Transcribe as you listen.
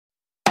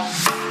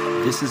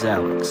This is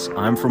Alex.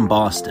 I'm from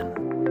Boston.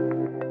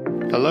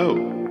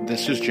 Hello,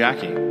 this is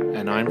Jackie,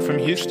 and I'm from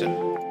Houston.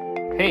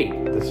 Hey,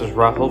 this is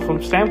Rahul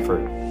from Stamford.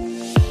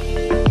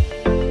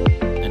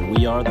 And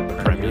we are the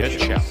Premier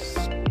Chels.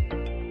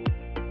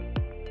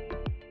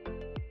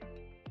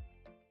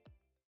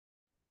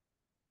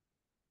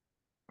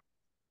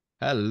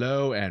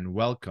 Hello and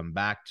welcome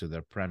back to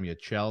the Premier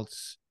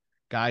Chels.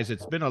 Guys,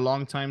 it's been a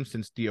long time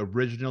since the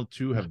original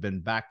two have been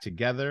back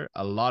together.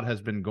 A lot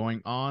has been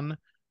going on.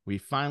 We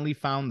finally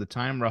found the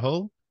time,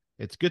 Rahul.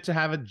 It's good to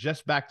have it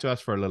just back to us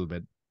for a little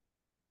bit.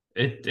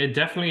 It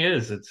definitely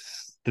is.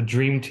 It's the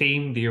dream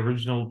team, the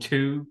original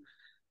two,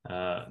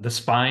 the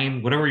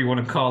spine, whatever you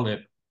want to call it.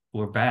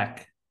 We're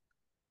back.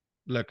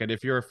 Look, and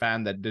if you're a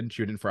fan that didn't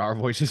tune in for our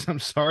voices, I'm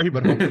sorry,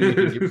 but hopefully we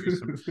can give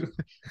you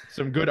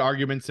some good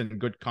arguments and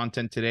good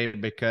content today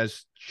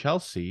because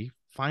Chelsea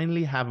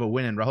finally have a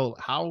win. And Rahul,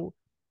 how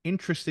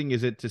interesting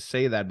is it to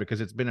say that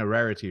because it's been a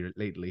rarity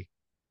lately?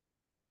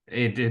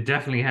 It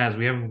definitely has.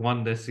 We haven't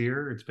won this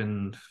year. It's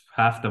been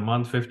half the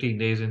month, 15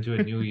 days into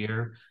a new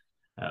year.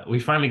 We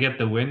finally get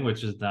the win,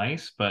 which is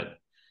nice. But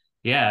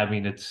yeah, I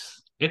mean,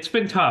 it's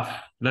been tough.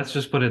 Let's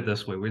just put it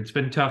this way. It's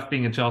been tough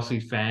being a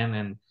Chelsea fan.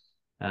 And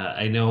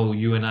I know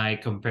you and I,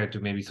 compared to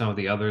maybe some of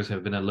the others,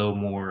 have been a little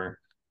more,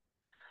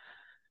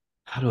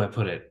 how do I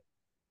put it?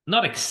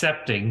 Not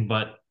accepting,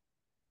 but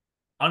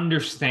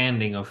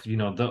understanding of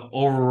the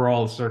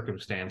overall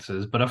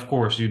circumstances. But of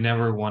course you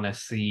never want to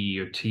see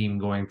your team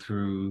going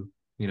through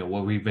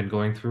what we've been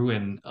going through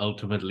and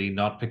ultimately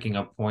not picking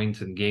up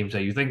points in games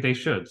that you think they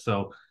should.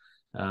 So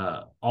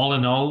all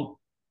in all,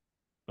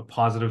 a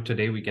positive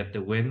today. We get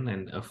the win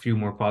and a few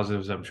more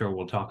positives I'm sure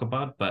we'll talk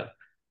about, but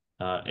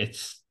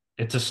it's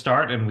a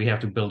start and we have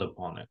to build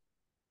upon it.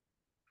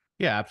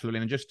 Yeah,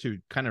 absolutely. And just to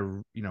kind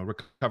of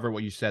recover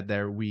what you said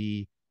there,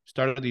 we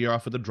started the year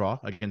off with a draw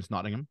against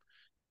Nottingham.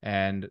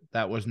 And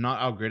that was not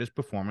our greatest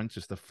performance.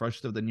 It's the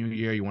first of the new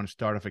year. You want to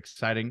start off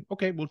exciting.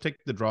 Okay, we'll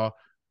take the draw,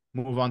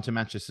 move on to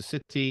Manchester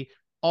City.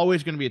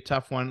 Always going to be a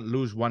tough one.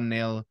 Lose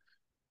 1-0.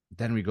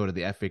 Then we go to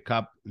the FA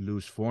Cup,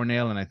 lose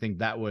 4-0. And I think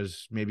that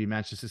was maybe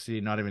Manchester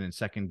City not even in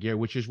second gear,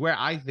 which is where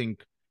I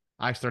think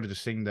I started to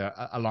sing the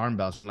alarm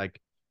bells.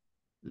 Like,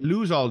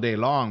 lose all day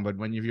long, but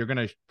when you're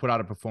going to put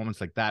out a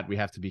performance like that, we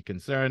have to be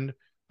concerned.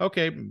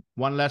 Okay,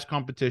 one less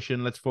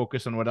competition. Let's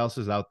focus on what else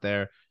is out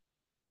there.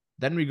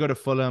 Then we go to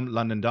Fulham,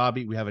 London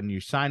Derby. We have a new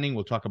signing.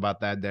 We'll talk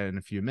about that there in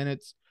a few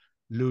minutes.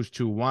 Lose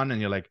 2-1,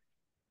 and you're like,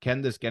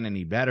 can this get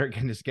any better?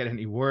 Can this get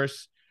any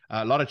worse?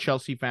 A lot of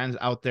Chelsea fans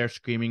out there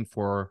screaming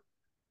for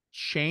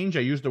change. I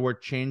use the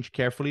word change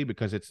carefully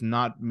because it's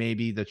not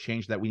maybe the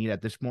change that we need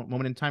at this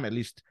moment in time, at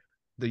least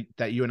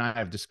that you and I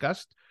have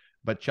discussed.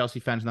 But Chelsea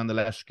fans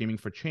nonetheless screaming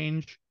for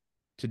change.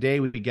 Today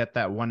we get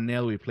that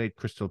 1-0. We played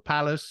Crystal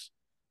Palace.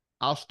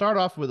 I'll start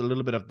off with a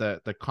little bit of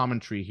the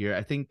commentary here.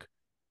 I think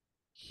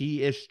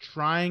he is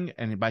trying,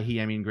 and by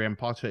he, I mean Graham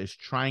Potter, is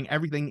trying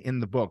everything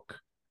in the book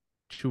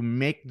to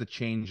make the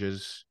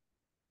changes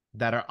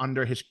that are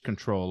under his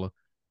control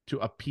to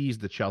appease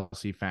the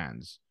Chelsea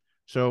fans.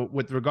 So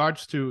with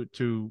regards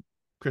to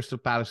Crystal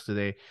Palace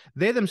today,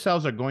 they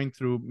themselves are going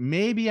through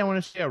maybe, I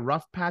want to say, a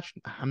rough patch.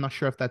 I'm not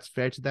sure if that's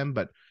fair to them,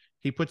 but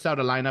he puts out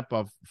a lineup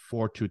of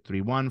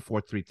 4-2-3-1,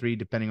 4-3-3,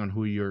 depending on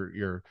who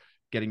you're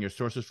getting your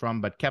sources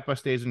from. But Kepa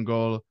stays in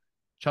goal.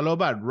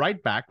 Chalobah at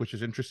right back, which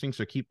is interesting.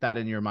 So keep that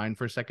in your mind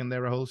for a second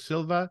there, Rahul.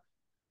 Silva,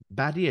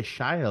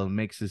 Badiashile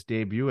makes his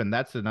debut, and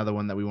that's another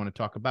one that we want to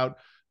talk about.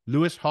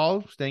 Lewis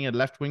Hall staying at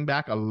left wing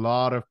back. A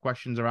lot of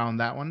questions around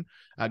that one.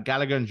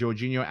 Gallagher and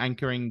Jorginho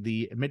anchoring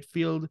the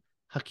midfield.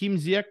 Hakim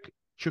Ziyech,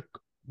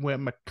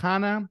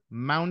 Chukwuemekana,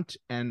 Mount,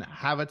 and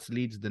Havertz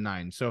leads the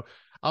 9. So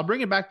I'll bring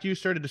it back to you,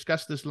 sir, to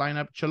discuss this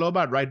lineup.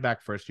 Chalobah at right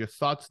back first. Your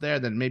thoughts there,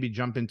 then maybe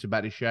jump into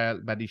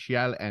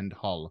Badiashile and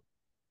Hall.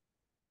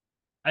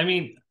 I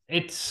mean,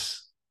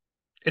 it's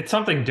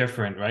something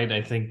different, right?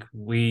 I think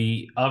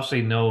we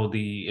obviously know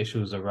the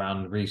issues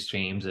around Reece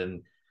James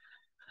and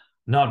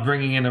not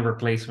bringing in a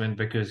replacement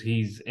because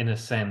he's, in a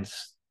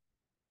sense,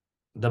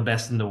 the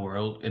best in the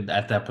world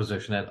at that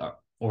position,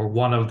 or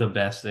one of the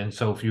best. And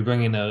so if you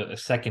bring in a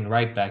second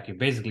right back, you're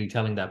basically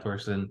telling that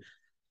person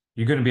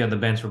you're going to be on the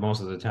bench for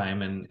most of the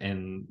time.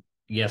 And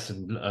yes,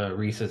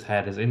 Reece has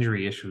had his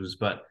injury issues,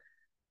 but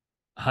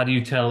how do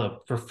you tell a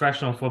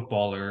professional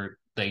footballer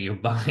that you're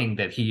buying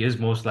that he is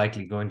most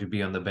likely going to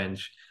be on the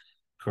bench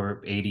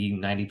for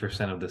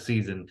 80-90% of the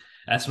season?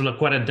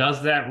 Azpilicueta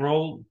does that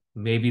role.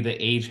 Maybe the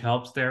age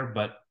helps there,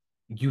 but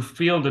you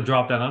feel the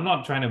drop down. I'm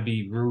not trying to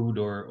be rude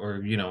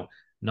or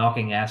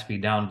knocking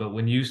Aspie down, but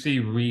when you see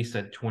Reece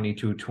at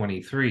 22,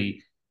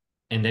 23,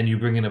 and then you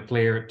bring in a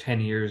player 10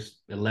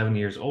 years, 11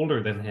 years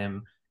older than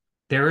him,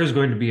 there is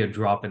going to be a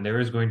drop and there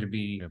is going to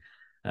be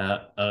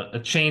a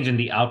change in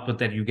the output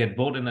that you get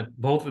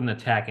both in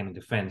attack and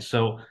defense.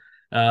 So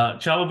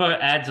Chalobah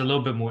adds a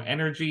little bit more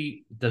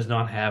energy, does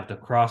not have the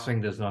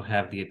crossing, does not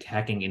have the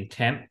attacking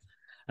intent.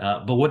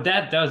 But what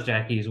that does,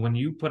 Jackie, is when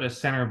you put a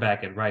center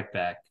back at right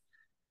back,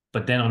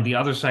 but then on the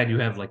other side you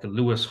have like a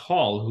Lewis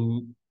Hall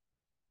who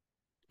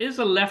is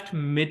a left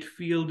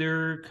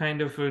midfielder,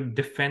 kind of a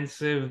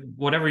defensive,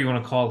 whatever you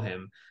want to call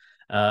him.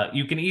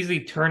 You can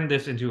easily turn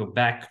this into a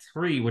back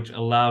three, which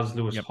allows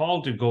Lewis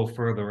Hall to go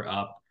further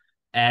up,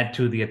 add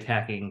to the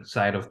attacking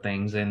side of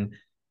things, and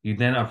you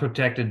then are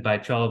protected by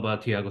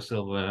Chalobah, Thiago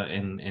Silva,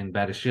 and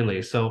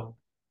Badiashile. So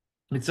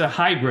it's a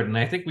hybrid, and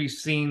I think we've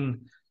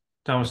seen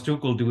Thomas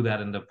Tuchel do that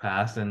in the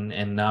past,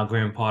 and now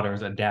Graham Potter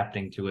is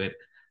adapting to it.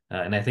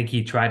 And I think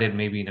he tried it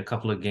maybe in a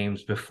couple of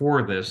games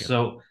before this.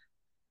 So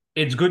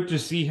it's good to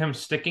see him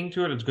sticking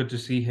to it. It's good to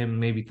see him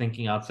maybe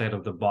thinking outside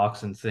of the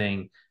box and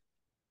saying,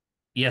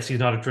 yes, he's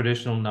not a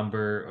traditional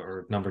number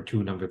or number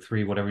two, number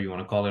three, whatever you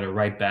want to call it, a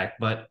right back,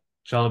 but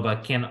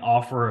Chalobah can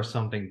offer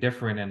something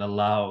different and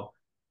allow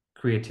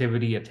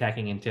creativity,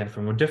 attacking intent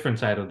from a different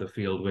side of the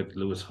field with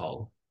Lewis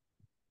Hall.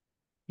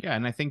 Yeah,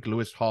 and I think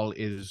Lewis Hall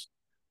is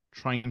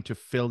trying to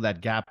fill that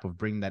gap of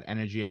bringing that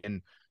energy.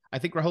 And I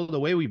think, Rahul, the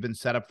way we've been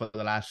set up for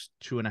the last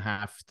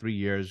 2.5, 3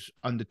 years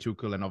under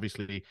Tuchel, and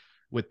obviously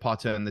with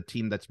Potter and the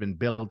team that's been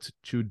built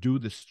to do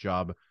this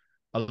job,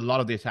 a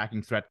lot of the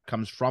attacking threat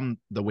comes from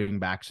the wing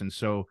backs. And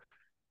so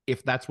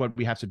if that's what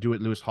we have to do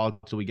at Lewis Hall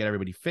till we get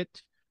everybody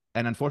fit,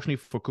 and unfortunately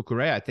for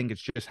Cucurella, I think it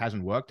just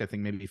hasn't worked. I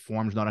think maybe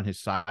form's not on his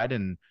side,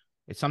 and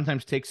it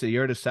sometimes takes a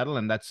year to settle,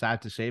 and that's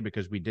sad to say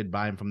because we did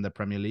buy him from the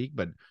Premier League,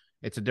 but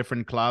it's a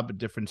different club, a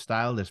different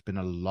style. There's been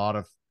a lot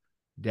of,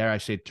 dare I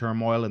say,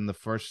 turmoil in the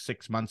first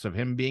 6 months of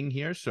him being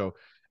here. So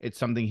it's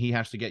something he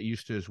has to get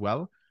used to as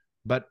well.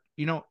 But,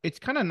 you know, it's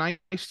kind of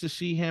nice to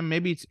see him.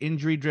 Maybe it's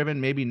injury driven,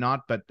 maybe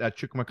not, but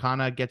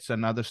Chukwuemeka gets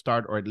another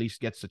start, or at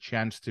least gets a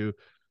chance to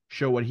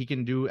show what he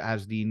can do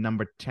as the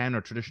number 10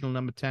 or traditional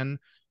number 10.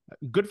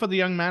 Good for the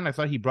young man. I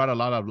thought he brought a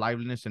lot of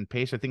liveliness and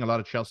pace. I think a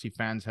lot of Chelsea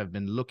fans have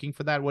been looking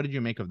for that. What did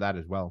you make of that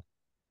as well?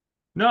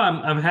 No,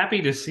 I'm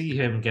happy to see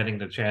him getting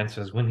the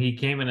chances. When he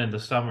came in the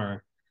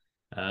summer,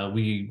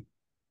 we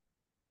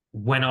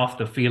went off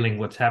the feeling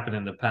what's happened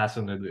in the past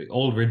under the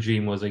old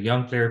regime was a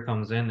young player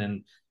comes in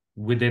and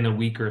within a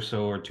week or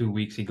so or 2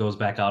 weeks, he goes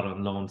back out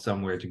on loan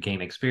somewhere to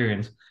gain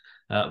experience.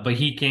 But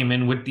he came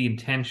in with the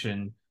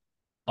intention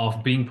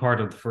of being part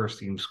of the first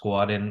team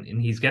squad,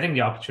 and he's getting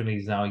the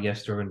opportunities now,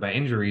 yes, driven by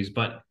injuries,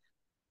 but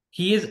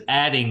he is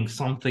adding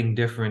something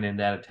different in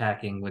that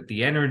attacking with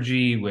the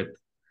energy, with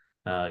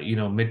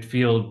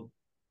midfield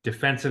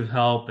defensive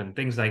help and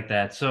things like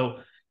that. So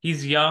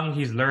he's young,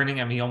 he's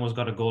learning. I mean, he almost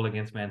got a goal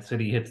against Man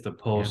City, hits the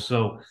post.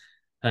 Yeah.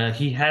 So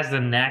he has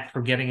the knack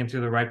for getting into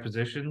the right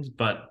positions,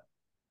 but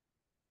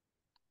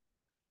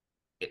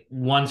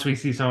once we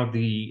see some of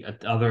the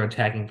other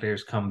attacking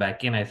players come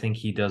back in, I think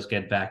he does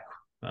get back,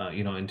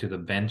 into the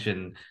bench.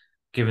 And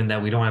given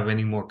that we don't have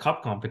any more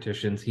cup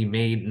competitions, he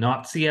may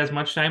not see as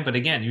much time. But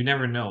again, you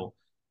never know.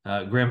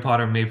 Graham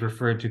Potter may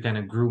prefer to kind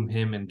of groom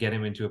him and get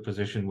him into a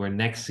position where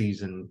next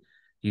season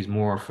he's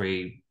more of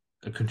a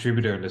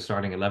contributor in the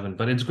starting 11.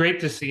 But it's great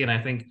to see, and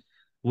I think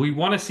we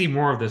want to see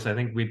more of this. I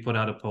think we'd put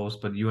out a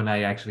post, but you and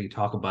I actually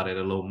talk about it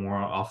a little more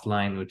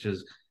offline, which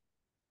is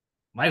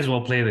might as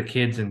well play the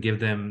kids and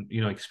give them,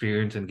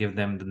 experience and give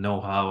them the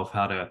know-how of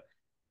how to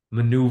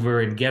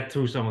maneuver and get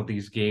through some of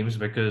these games,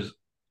 because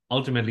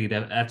ultimately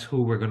that's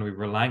who we're going to be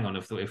relying on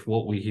if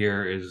what we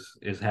hear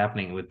is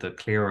happening with the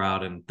clear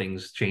out and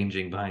things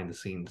changing behind the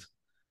scenes.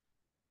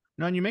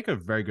 No, and you make a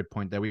very good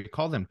point there. We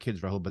call them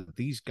kids, Rahul, but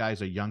these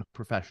guys are young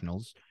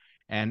professionals.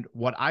 And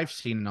what I've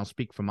seen, and I'll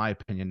speak from my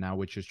opinion now,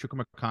 which is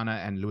Chukwuemeka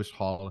and Lewis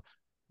Hall,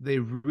 they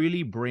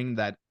really bring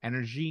that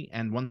energy.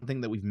 And one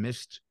thing that we've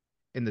missed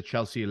in the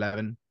Chelsea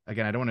 11,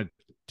 again, I don't want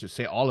to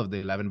say all of the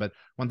 11, but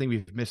one thing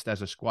we've missed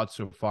as a squad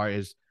so far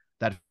is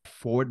that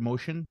forward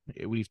motion.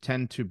 We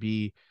tend to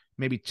be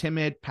maybe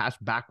timid, pass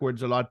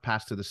backwards a lot,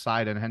 pass to the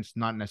side, and hence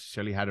not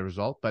necessarily had a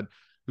result. But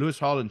Lewis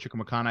Hall and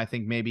Chukwuemeka, I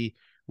think maybe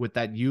with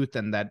that youth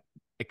and that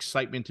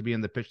excitement to be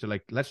in the pitch, they're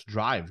like, let's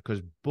drive,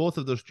 because both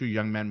of those two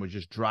young men were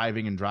just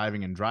driving and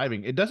driving and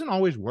driving. It doesn't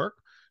always work.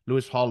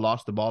 Lewis Hall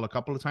lost the ball a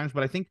couple of times,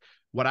 but I think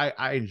what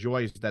I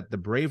enjoy is that the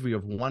bravery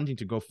of wanting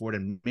to go forward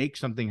and make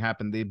something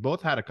happen. They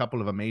both had a couple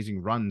of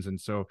amazing runs. And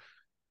so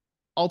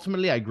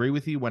ultimately, I agree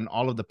with you when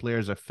all of the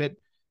players are fit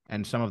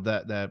and some of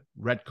the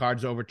red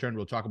cards overturned.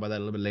 We'll talk about that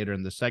a little bit later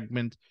in the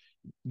segment.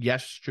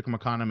 Yes,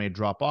 Chukwuemeka may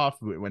drop off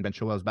when Ben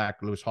Chilwell's back,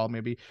 Lewis Hall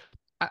maybe.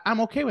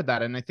 I'm okay with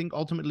that. And I think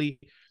ultimately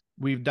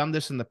we've done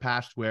this in the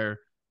past where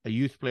a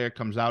youth player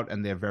comes out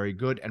and they're very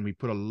good and we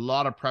put a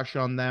lot of pressure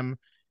on them.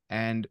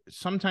 And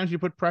sometimes you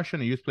put pressure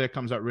and a youth player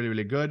comes out really,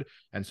 really good.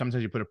 And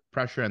sometimes you put a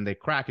pressure and they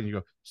crack and you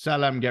go, sell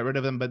them, get rid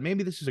of them. But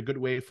maybe this is a good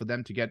way for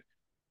them to get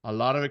a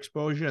lot of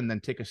exposure and then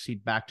take a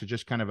seat back to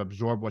just kind of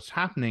absorb what's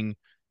happening.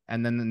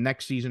 And then the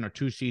next season or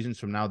 2 seasons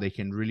from now, they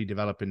can really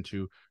develop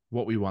into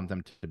what we want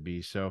them to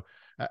be. So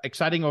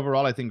exciting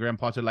overall. I think Graham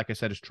Potter, like I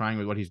said, is trying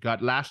with what he's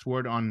got. Last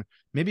word on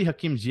maybe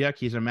Hakim Ziyech.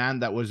 He's a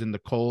man that was in the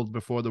cold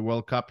before the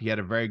World Cup. He had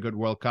a very good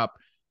World Cup,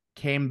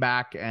 came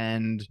back,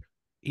 and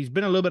he's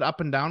been a little bit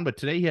up and down, but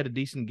today he had a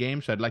decent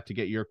game. So I'd like to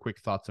get your quick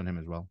thoughts on him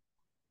as well.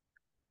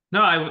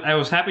 No, I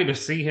was happy to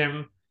see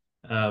him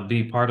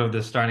be part of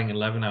the starting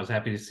 11. I was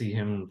happy to see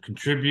him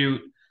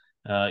contribute.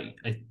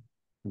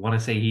 want to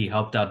say he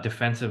helped out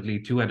defensively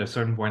too. At a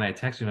certain point, I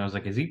texted him. I was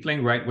like, "Is he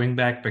playing right wing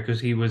back?" Because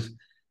he was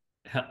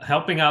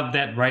helping out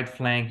that right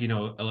flank.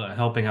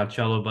 Helping out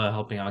Chalobah,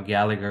 helping out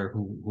Gallagher,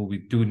 who we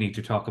do need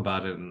to talk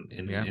about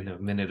in a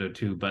minute or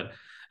two. But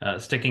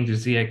sticking to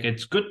Ziyech,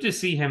 it's good to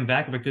see him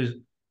back because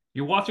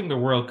you're watching the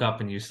World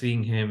Cup and you're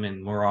seeing him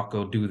and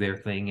Morocco do their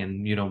thing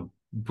and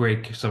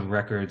break some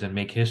records and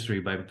make history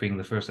by being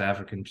the first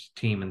African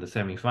team in the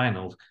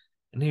semifinals.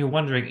 And then you're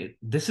wondering,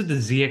 this is the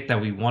Ziyech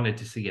that we wanted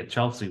to see at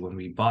Chelsea when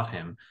we bought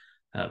him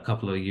a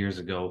couple of years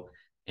ago.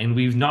 And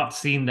we've not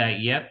seen that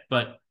yet.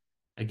 But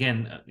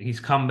again, he's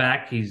come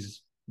back.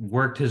 He's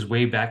worked his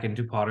way back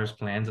into Potter's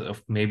plans.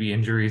 Of maybe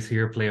injuries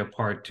here play a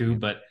part too.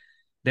 But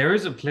there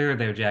is a player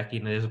there, Jackie,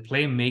 and there's a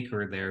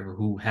playmaker there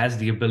who has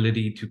the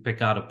ability to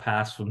pick out a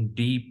pass from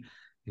deep,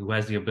 who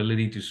has the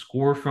ability to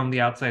score from the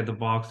outside the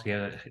box.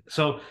 Yeah.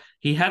 So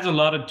he has a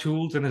lot of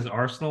tools in his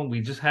arsenal.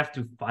 We just have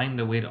to find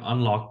a way to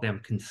unlock them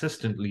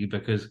consistently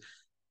because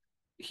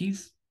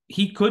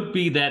he could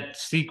be that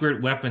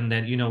secret weapon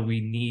that we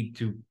need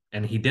to,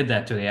 and he did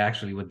that today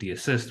actually with the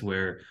assist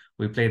where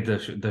we played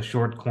the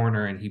short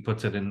corner and he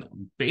puts it in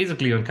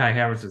basically on Kai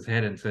Havertz's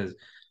head and says,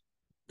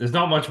 "There's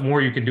not much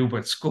more you can do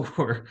but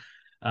score."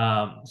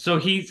 So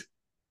he's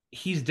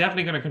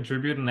definitely going to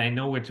contribute, and I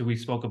know we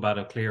spoke about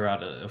a clear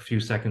out a few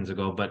seconds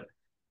ago, but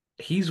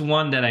he's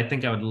one that I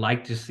think I would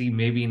like to see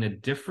maybe in a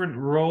different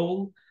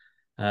role.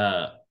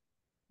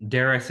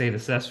 Dare I say the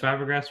Cesc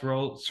Fabregas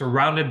role,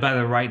 surrounded by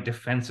the right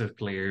defensive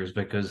players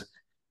because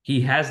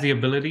he has the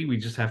ability. We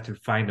just have to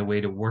find a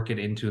way to work it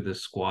into the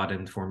squad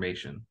and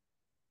formation.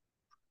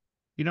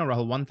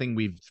 Rahul, one thing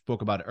we've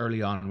spoke about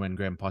early on when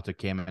Graham Potter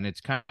came, and it's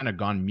kind of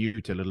gone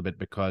mute a little bit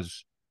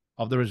because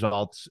of the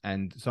results,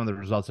 and some of the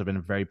results have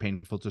been very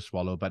painful to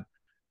swallow. But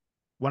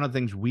one of the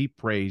things we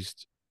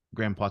praised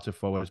Graham Potter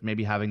for was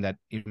maybe having that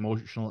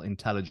emotional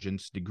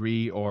intelligence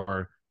degree,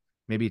 or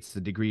maybe it's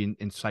the degree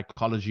in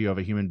psychology of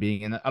a human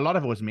being. And a lot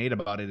of it was made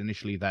about it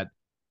initially that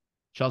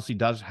Chelsea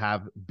does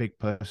have big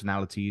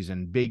personalities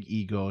and big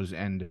egos.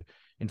 And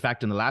in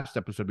fact, in the last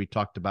episode, we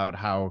talked about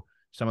how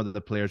some of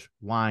the players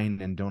whine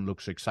and don't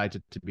look so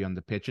excited to be on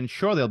the pitch. And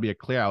sure, there'll be a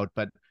clear out,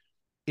 but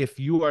if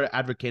you are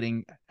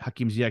advocating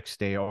Hakim Ziyech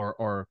stay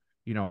or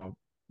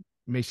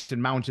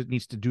Mason Mount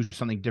needs to do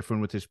something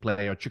different with his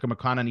play, or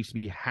Chukwuemeka needs to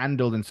be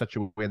handled in such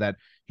a way that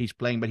he's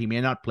playing, but he may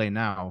not play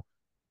now.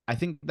 I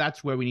think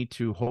that's where we need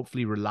to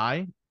hopefully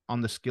rely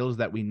on the skills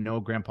that we know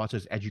Graham Potter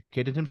has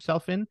educated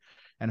himself in,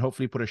 and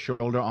hopefully put a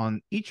shoulder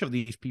on each of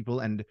these people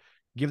and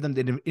give them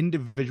the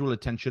individual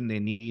attention they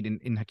need.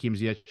 In Hakim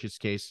Ziyech's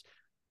case,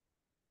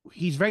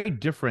 he's very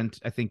different.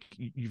 I think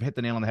you've hit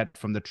the nail on the head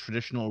from the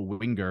traditional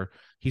winger.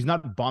 He's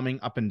not bombing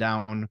up and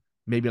down,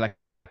 maybe like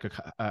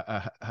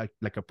a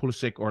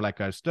Pulisic or like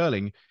a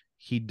Sterling.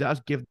 He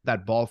does give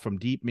that ball from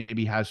deep.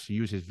 Maybe has to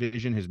use his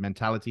vision, his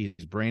mentality,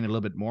 his brain a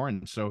little bit more.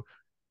 And so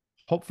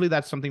hopefully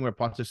that's something where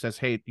Potter says,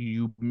 hey,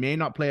 you may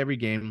not play every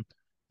game,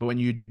 but when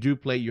you do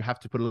play, you have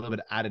to put a little bit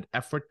of added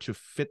effort to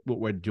fit what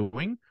we're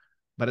doing.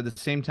 But at the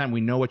same time,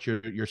 we know what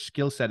your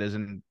skill set is,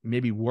 and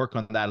maybe work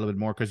on that a little bit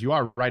more, because you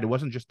are right. It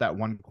wasn't just that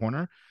one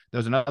corner. There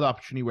was another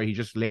opportunity where he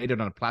just laid it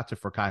on a platter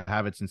for Kai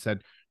Havertz and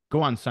said,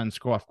 go on, son,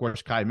 score. Of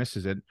course, Kai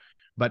misses it.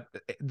 But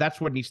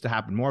that's what needs to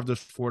happen. More of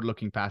those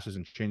forward-looking passes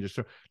and changes.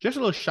 So just a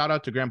little shout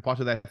out to Graham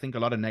Potter. That I think a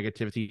lot of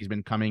negativity has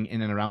been coming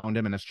in and around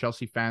him. And as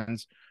Chelsea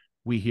fans,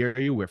 we hear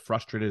you. We're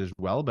frustrated as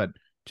well. But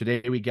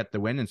today we get the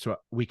win. And so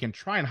we can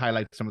try and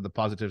highlight some of the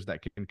positives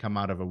that can come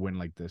out of a win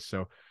like this.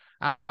 So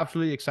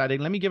absolutely exciting.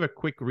 Let me give a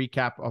quick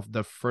recap of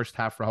the first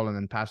half, Rahul, and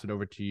then pass it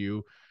over to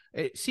you.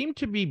 It seemed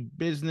to be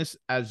business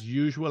as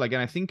usual.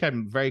 Again, I think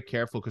I'm very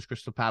careful because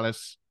Crystal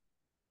Palace,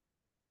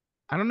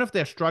 I don't know if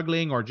they're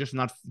struggling or just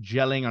not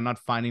gelling or not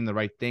finding the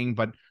right thing,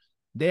 but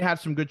they had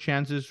some good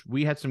chances.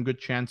 We had some good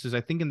chances.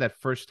 I think in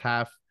that first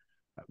half,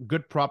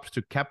 good props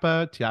to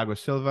Kepa, Thiago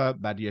Silva,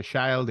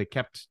 Badiashile. They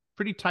kept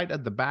pretty tight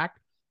at the back.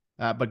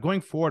 But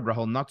going forward,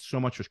 Rahul, not so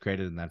much was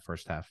created in that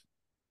first half.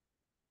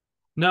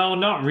 No,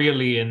 not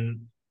really.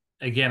 And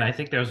again, I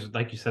think there's,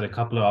 like you said, a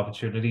couple of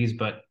opportunities,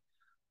 but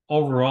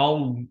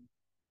overall,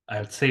 I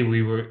would say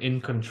we were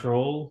in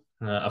control.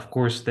 Of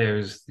course,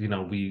 there's,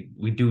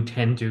 we do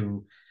tend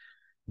to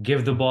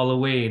give the ball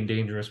away in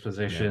dangerous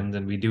positions,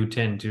 and we do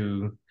tend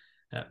to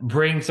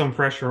bring some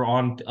pressure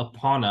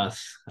upon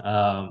us.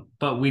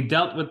 But we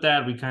dealt with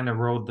that. We kind of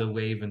rode the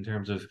wave in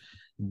terms of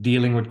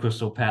dealing with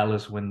Crystal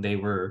Palace when they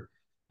were,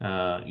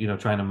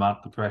 trying to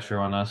mount the pressure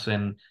on us.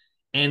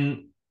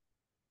 And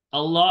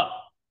a lot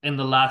in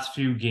the last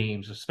few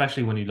games,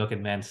 especially when you look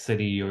at Man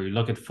City or you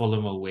look at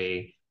Fulham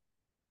away,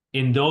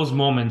 in those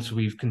moments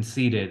we've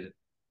conceded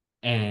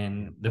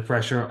and the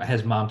pressure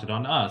has mounted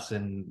on us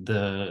and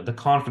the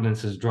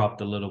confidence has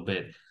dropped a little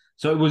bit.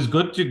 So it was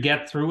good to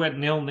get through at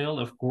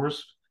 0-0, of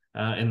course,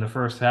 in the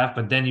first half,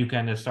 but then you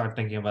kind of start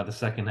thinking about the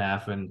second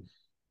half, and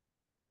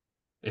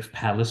if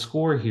Palace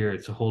score here,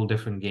 it's a whole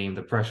different game.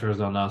 The pressure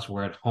is on us.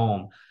 We're at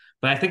home.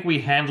 But I think we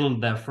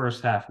handled that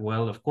first half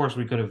well. Of course,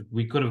 we could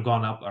have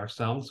gone up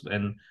ourselves.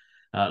 And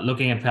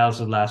looking at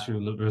Palace's last few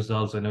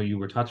results, I know you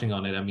were touching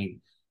on it. I mean,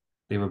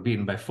 They were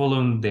beaten by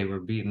Fulham. They were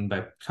beaten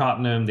by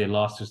Tottenham. They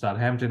lost to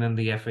Southampton in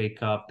the FA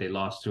Cup. They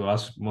lost to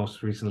us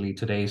most recently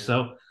today.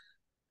 So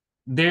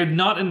they're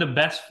not in the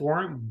best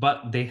form,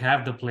 but they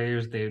have the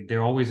players.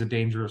 They're always a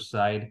dangerous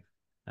side.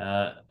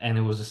 And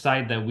it was a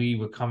side that we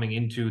were coming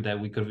into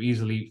that we could have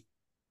easily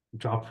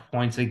drop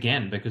points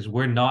again because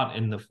we're not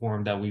in the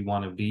form that we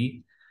want to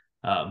be.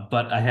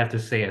 But I have to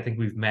say, I think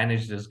we've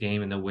managed this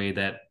game in a way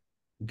that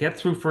get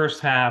through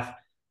first half,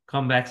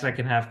 come back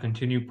second half,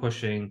 continue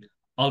pushing,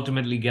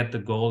 ultimately get the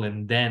goal,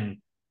 and then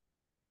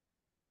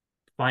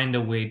find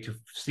a way to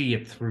see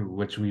it through,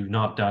 which we've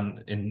not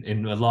done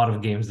in a lot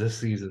of games this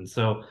season.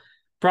 So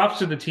props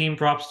to the team,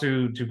 props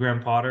to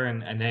Graham Potter,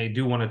 and I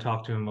do want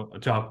to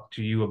talk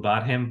to you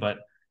about him. But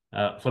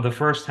for the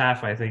first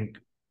half, I think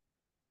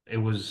it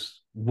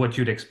was what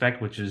you'd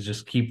expect, which is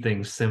just keep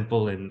things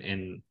simple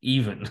and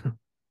even.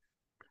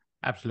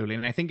 Absolutely.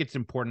 And I think it's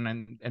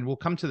important, and we'll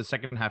come to the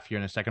second half here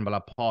in a second, but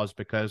I'll pause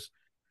because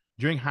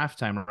during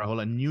halftime,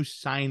 Rahul, a new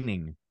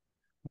signing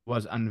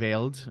was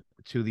unveiled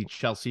to the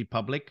Chelsea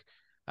public.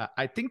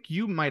 I think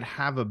you might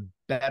have a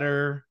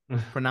better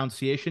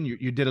pronunciation.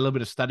 You did a little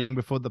bit of studying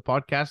before the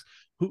podcast.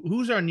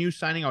 Who's our new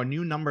signing, our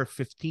new number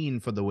 15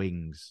 for the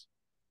Wings?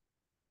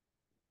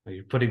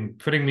 You're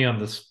putting me on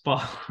the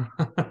spot.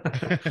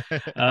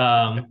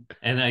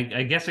 And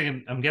I'm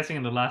guessing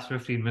in the last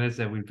 15 minutes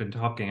that we've been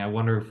talking, I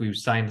wonder if we've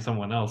signed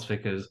someone else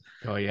because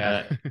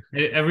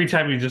every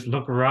time you just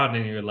look around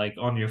and you're like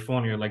on your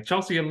phone, you're like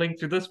Chelsea are linked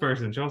to this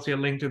person, Chelsea are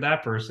linked to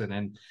that person,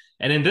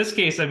 and in this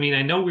case, I mean,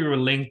 I know we were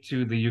linked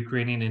to the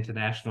Ukrainian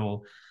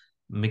international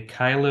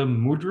Mikhailo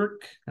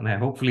Mudryk, and I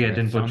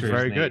didn't butcher his name.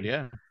 Very good,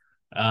 yeah.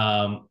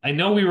 I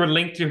know we were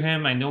linked to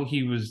him. I know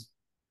he was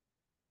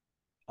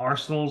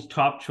Arsenal's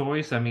top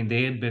choice. I mean,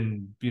 they had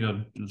been,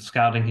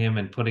 scouting him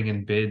and putting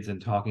in bids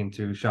and talking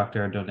to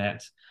Shakhtar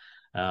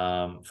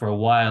Donetsk for a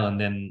while. And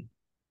then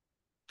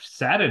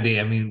Saturday,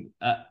 I mean,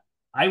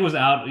 I was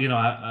out,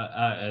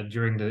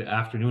 during the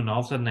afternoon. All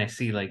of a sudden, I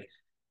see like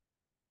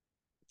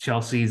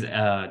Chelsea's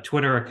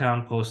Twitter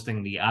account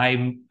posting the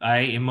eye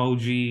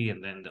emoji,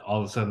 and then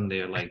all of a sudden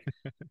they're like,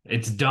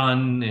 "It's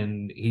done,"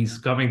 and he's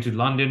coming to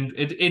London.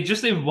 It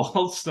just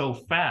evolved so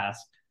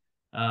fast.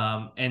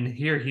 And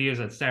here he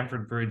is at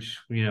Stamford Bridge,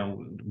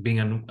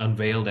 being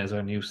unveiled as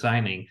our new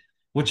signing,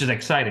 which is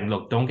exciting.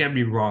 Look, don't get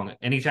me wrong.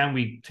 Anytime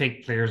we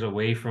take players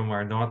away from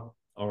our North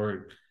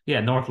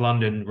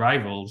London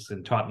rivals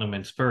in Tottenham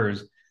and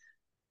Spurs,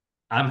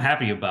 I'm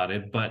happy about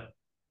it. But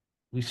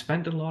we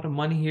spent a lot of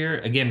money here.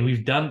 Again,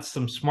 we've done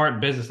some smart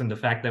business in the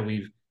fact that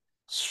we've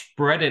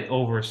spread it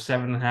over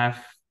 7.5,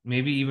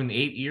 maybe even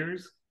 8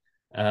 years.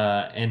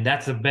 And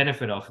that's the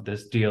benefit of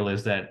this deal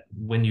is that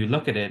when you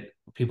look at it,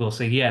 people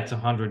say, yeah, it's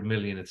 100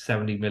 million, it's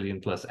 70 million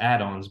plus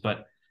add-ons,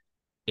 but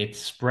it's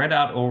spread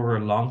out over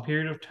a long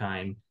period of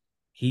time.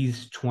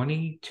 He's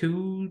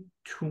 22,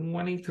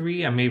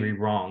 23. I may be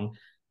wrong,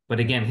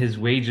 but again, his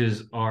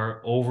wages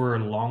are over a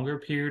longer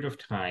period of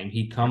time.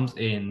 He comes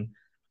in,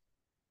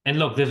 and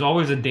look, there's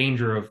always a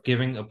danger of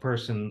giving a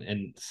person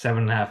a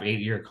 7.5, 8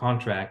 year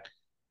contract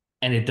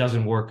and it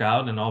doesn't work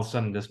out. And all of a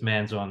sudden this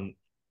man's on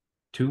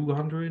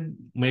 200,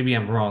 maybe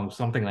I'm wrong,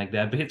 something like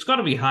that, but it's got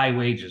to be high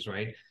wages,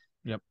 right?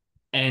 Yep.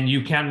 And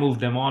you can't move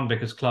them on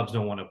because clubs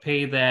don't want to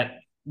pay that,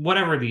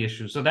 whatever the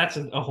issue. So that's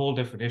a whole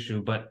different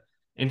issue. But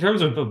in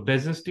terms of a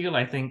business deal,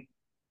 I think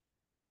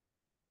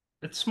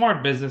it's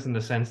smart business in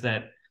the sense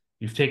that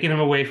you've taken him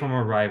away from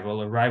a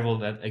rival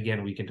that,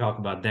 again, we can talk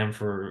about them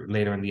for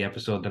later in the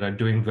episode, that are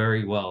doing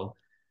very well.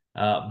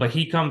 But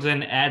he comes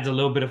in, adds a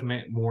little bit of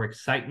more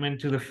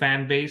excitement to the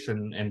fan base,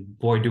 and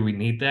boy, do we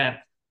need that.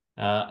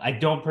 I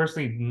don't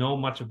personally know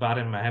much about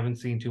him. I haven't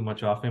seen too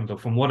much of him,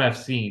 but from what I've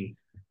seen,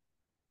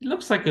 he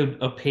looks like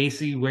a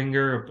pacey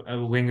winger,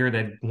 a winger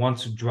that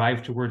wants to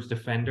drive towards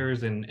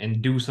defenders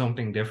and do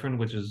something different,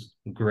 which is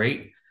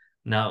great.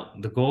 Now,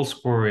 the goal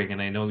scoring,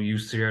 and I know you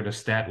shared a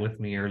stat with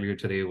me earlier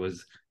today,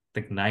 was I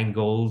think 9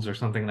 goals or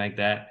something like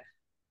that.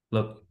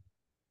 Look,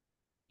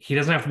 he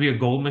doesn't have to be a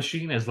goal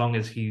machine as long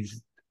as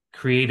he's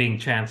creating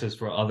chances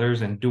for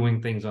others and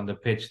doing things on the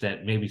pitch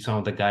that maybe some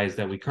of the guys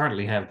that we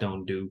currently have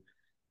don't do.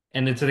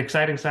 And it's an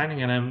exciting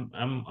signing, and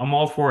I'm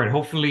all for it.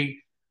 Hopefully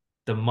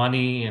the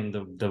money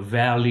and the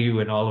value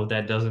and all of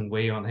that doesn't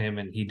weigh on him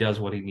and he does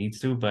what he needs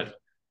to. But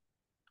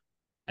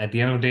at the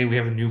end of the day, we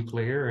have a new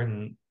player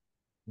and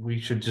we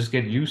should just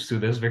get used to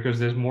this because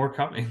there's more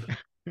coming.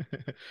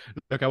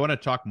 Look, I want to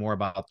talk more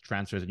about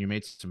transfers, and you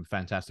made some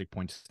fantastic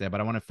points there,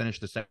 but I want to finish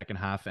the second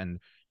half and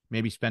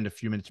maybe spend a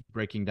few minutes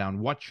breaking down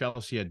what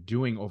Chelsea are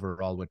doing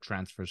overall with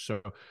transfers.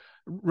 So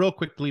real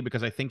quickly,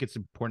 because I think it's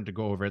important to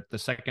go over it, the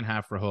second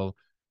half, Rahul,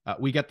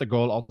 we get the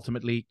goal.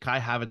 Ultimately, Kai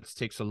Havertz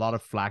takes a lot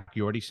of flack.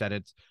 You already said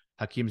it.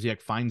 Hakim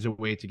Ziyech finds a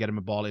way to get him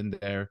a ball in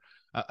there.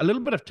 A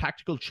little bit of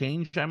tactical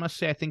change, I must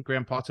say. I think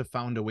Graham Potter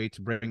found a way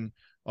to bring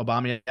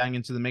Aubameyang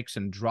into the mix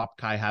and drop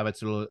Kai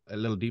Havertz a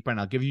little deeper. And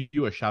I'll give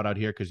you a shout out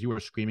here because you were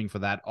screaming for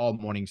that all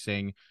morning,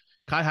 saying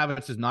Kai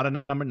Havertz is not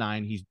a number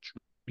 9.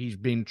 He's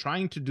been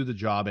trying to do the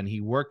job and he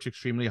works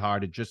extremely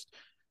hard.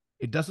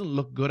 it doesn't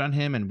look good on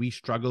him, and we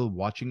struggle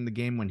watching the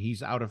game when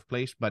he's out of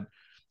place. But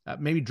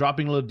maybe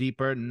dropping a little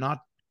deeper, not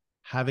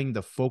having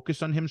the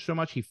focus on him so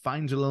much, he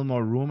finds a little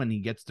more room and he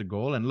gets the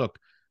goal. And look,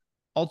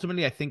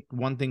 ultimately, I think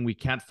one thing we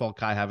can't fault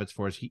Kai Havertz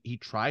for is he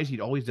tries. He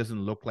always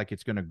doesn't look like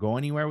it's going to go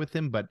anywhere with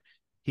him, but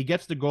he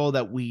gets the goal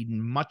that we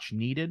much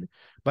needed.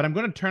 But I'm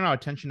going to turn our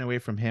attention away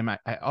from him.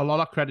 A lot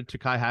of credit to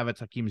Kai Havertz,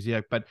 Hakim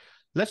Ziyech, but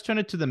let's turn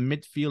it to the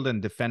midfield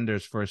and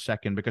defenders for a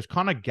second, because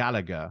Conor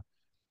Gallagher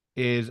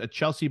is a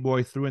Chelsea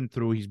boy through and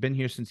through. He's been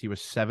here since he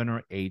was 7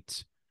 or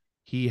 8.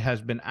 He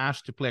has been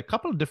asked to play a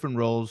couple of different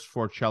roles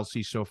for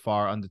Chelsea so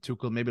far under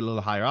Tuchel, maybe a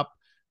little higher up.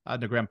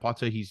 Under Graham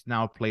Potter, he's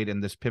now played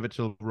in this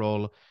pivotal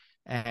role.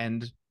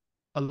 And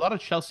a lot of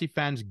Chelsea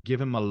fans give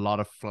him a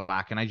lot of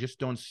flack, and I just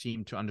don't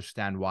seem to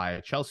understand why.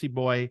 A Chelsea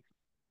boy,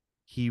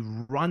 he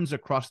runs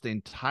across the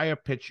entire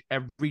pitch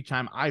every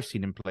time I've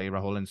seen him play,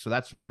 Rahul, and so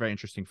that's very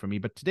interesting for me.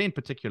 But today in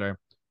particular,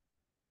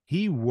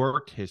 he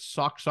worked his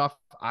socks off.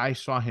 I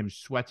saw him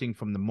sweating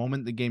from the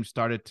moment the game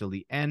started till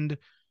the end.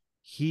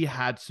 He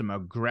had some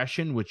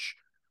aggression, which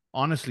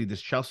honestly,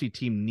 this Chelsea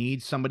team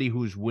needs somebody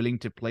who's willing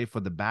to play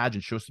for the badge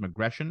and show some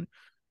aggression.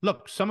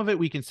 Look, some of it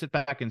we can sit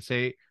back and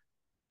say,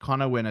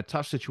 Connor, we're in a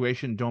tough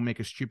situation, don't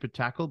make a stupid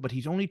tackle, but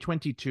he's only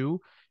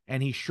 22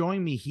 and he's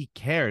showing me he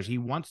cares. He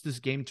wants this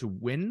game to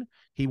win.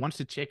 He wants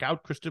to take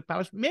out Crystal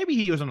Palace. Maybe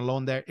he was on a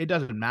loan there. It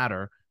doesn't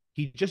matter.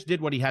 He just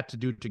did what he had to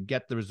do to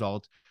get the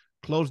result,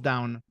 close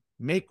down,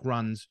 make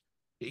runs.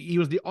 He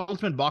was the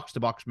ultimate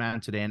box-to-box man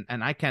today,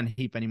 and I can't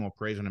heap any more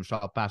praise on him, so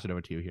I'll pass it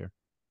over to you here.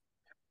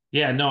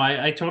 Yeah, no,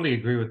 I totally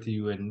agree with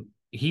you. And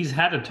he's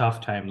had a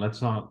tough time.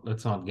 Let's not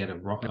get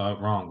it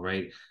wrong,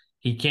 right?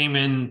 He came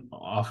in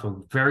off a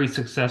very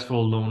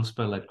successful loan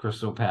spell at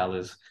Crystal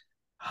Palace,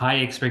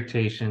 high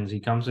expectations. He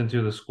comes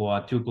into the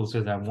squad. Tuchel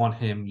says, I want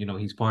him.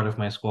 He's part of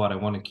my squad. I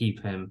want to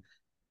keep him.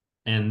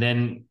 And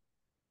then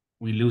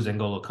we lose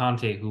N'Golo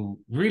Kante, who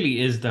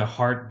really is the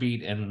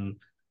heartbeat, and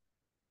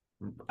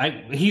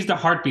he's the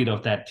heartbeat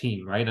of that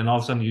team, right? And all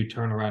of a sudden you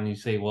turn around and you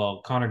say,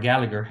 well, Conor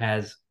Gallagher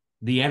has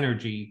the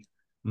energy,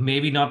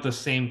 maybe not the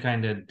same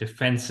kind of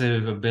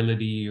defensive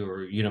ability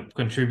or,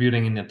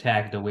 contributing in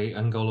attack the way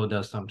N'Golo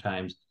does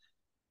sometimes.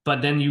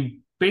 But then you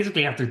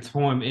basically have to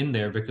throw him in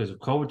there because of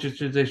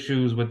Kovacic's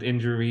issues with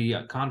injury,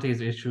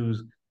 Conte's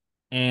issues.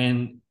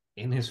 And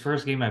in his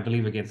first game, I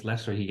believe, against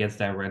Leicester, he gets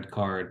that red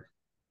card.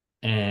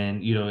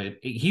 And,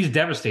 he's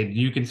devastated.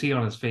 You can see it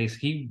on his face.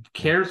 He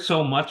cares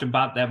so much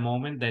about that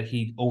moment that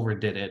he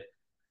overdid it.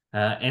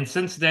 And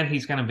since then,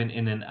 he's kind of been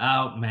in and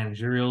out,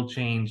 managerial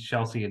change,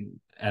 Chelsea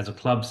as a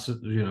club,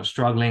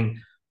 struggling.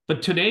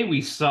 But today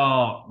we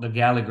saw the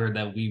Gallagher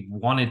that we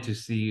wanted to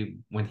see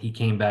when he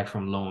came back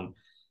from loan.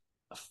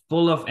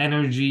 Full of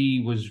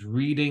energy, was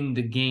reading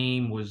the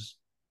game, was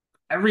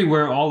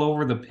everywhere, all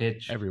over the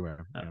pitch.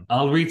 Everywhere. Yeah.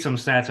 I'll read some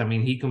stats. I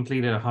mean, he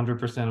completed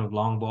 100% of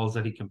long balls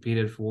that he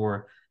competed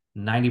for,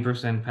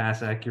 90%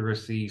 pass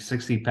accuracy,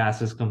 60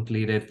 passes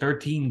completed,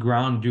 13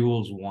 ground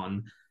duels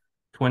won,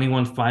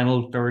 21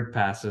 final third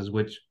passes,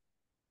 which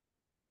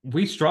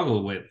we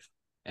struggle with.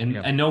 And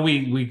I know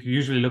we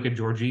usually look at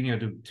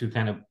Jorginho to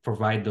kind of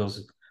provide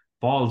those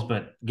balls,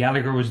 but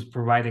Gallagher was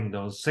providing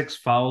those. 6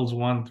 fouls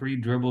won, 3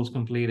 dribbles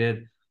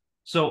completed.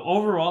 So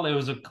overall, it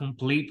was a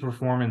complete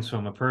performance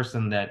from a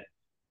person that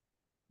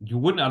you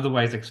wouldn't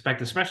otherwise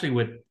expect, especially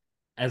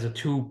as a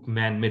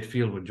 2-man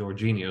midfield with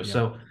Jorginho. Yeah.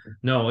 So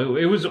no,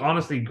 it was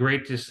honestly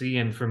great to see.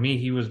 And for me,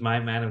 he was my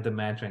man of the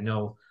match. I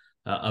know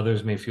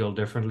others may feel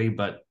differently,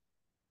 but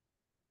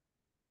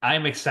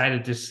I'm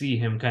excited to see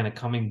him kind of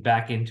coming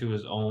back into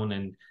his own.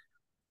 And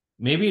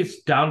maybe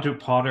it's down to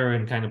Potter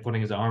and kind of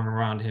putting his arm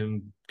around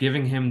him,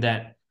 giving him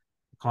that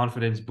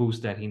confidence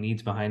boost that he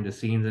needs behind the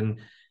scenes. And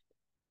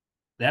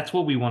that's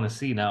what we want to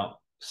see. Now,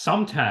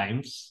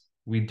 sometimes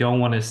we don't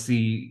want to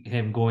see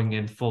him going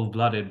in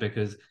full-blooded,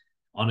 because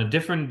on a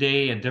different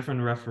day, a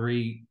different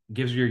referee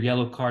gives you a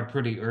yellow card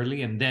pretty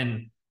early, and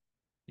then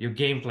your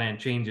game plan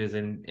changes.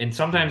 And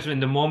sometimes in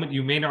the moment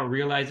you may not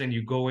realize, and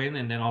you go in,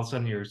 and then all of a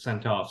sudden you're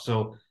sent off.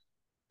 So,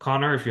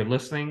 Connor, if you're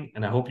listening,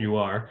 and I hope you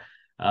are,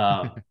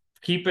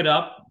 keep it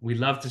up. We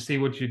love to see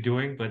what you're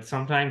doing, but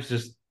sometimes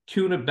just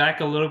tune it back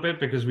a little bit,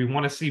 because we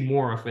want to see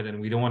more of it, and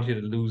we don't want you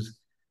to lose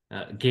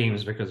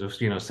games because of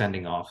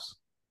sending offs.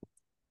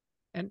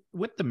 And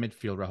with the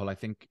midfield, Rahul, I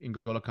think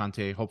N'Golo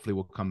Kante hopefully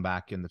will come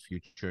back in the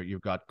future.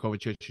 You've got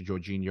Kovacic,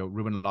 Jorginho,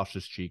 Ruben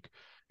Loftus-Cheek.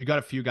 You got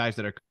a few guys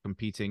that are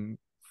competing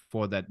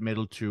for that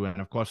middle two,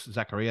 and of course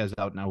Zakaria is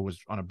out now, who was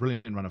on a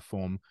brilliant run of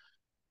form.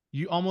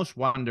 You almost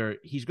wonder,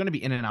 he's going to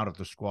be in and out of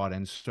the squad,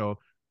 and so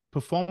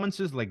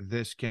performances like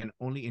this can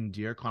only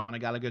endear Conor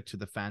Gallagher to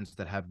the fans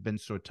that have been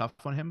so tough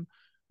on him.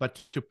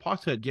 But to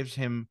Potter, it gives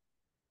him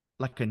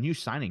like a new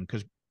signing,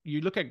 because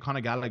you look at Conor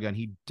Gallagher and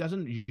he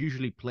doesn't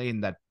usually play in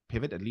that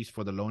pivot, at least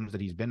for the loans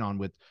that he's been on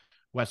with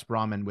West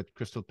Brom and with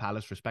Crystal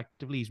Palace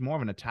respectively. He's more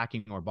of an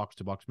attacking or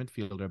box-to-box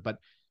midfielder, but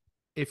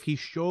if he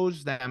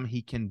shows them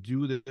he can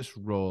do this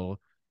role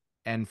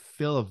and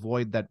fill a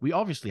void that we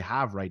obviously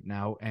have right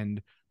now,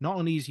 and not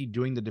only is he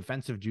doing the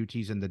defensive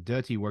duties and the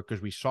dirty work,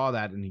 because we saw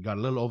that and he got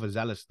a little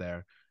overzealous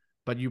there,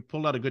 but you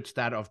pulled out a good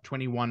stat of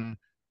 21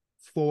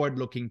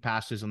 forward-looking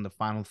passes in the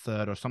final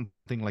third or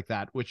something like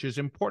that, which is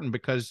important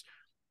because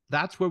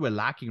that's where we're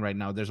lacking right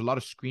now. There's a lot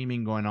of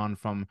screaming going on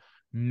from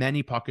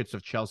many pockets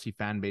of Chelsea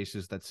fan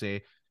bases that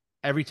say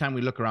every time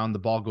we look around, the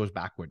ball goes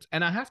backwards.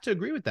 And I have to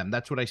agree with them.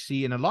 That's what I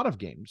see in a lot of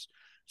games.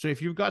 So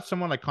if you've got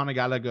someone like Conor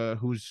Gallagher,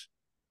 whose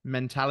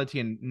mentality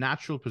and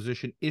natural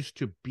position is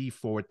to be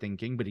forward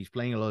thinking, but he's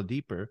playing a little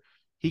deeper,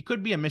 he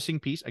could be a missing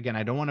piece. Again,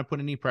 I don't want to put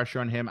any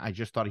pressure on him. I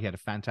just thought he had a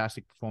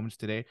fantastic performance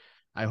today.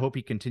 I hope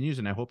he continues,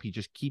 and I hope he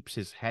just keeps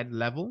his head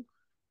level,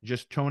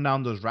 just tone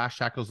down those rash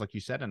tackles, like you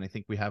said, and I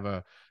think we have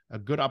a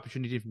good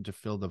opportunity for him to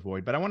fill the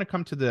void. But I want to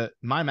come to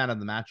my man of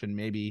the match, and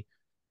maybe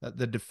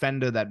the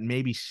defender that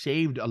maybe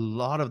saved a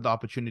lot of the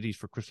opportunities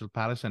for Crystal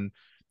Palace. And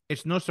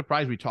it's no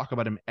surprise we talk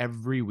about him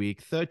every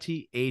week.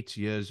 38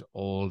 years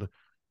old,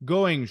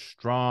 going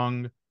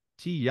strong,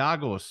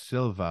 Thiago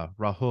Silva.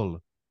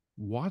 Rahul,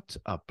 what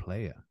a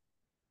player.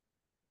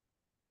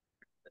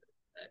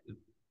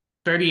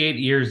 38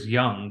 years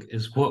young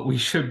is what we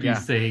should be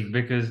saying,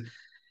 because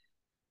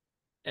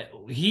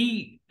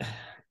he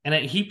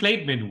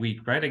played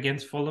midweek, right,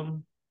 against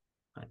Fulham.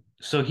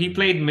 So he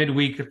played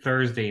midweek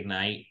Thursday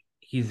night.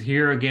 He's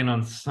here again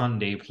on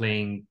Sunday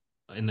playing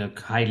in a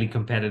highly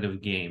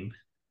competitive game.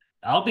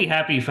 I'll be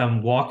happy if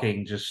I'm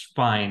walking just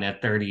fine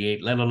at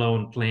 38, let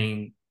alone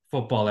playing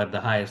football at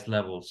the highest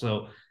level.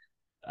 So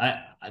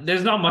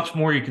there's not much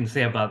more you can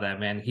say about that,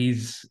 man.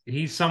 He's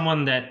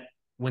someone that,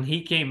 when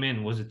he came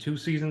in, was it 2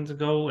 seasons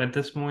ago at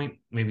this point?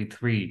 Maybe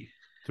three.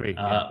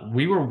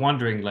 We were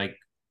wondering, like,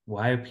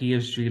 why are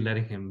PSG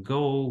letting him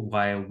go?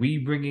 Why are we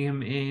bringing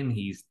him in?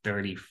 He's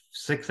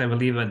 36, I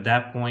believe, at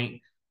that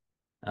point.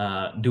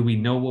 Do we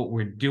know what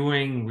we're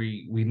doing?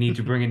 We need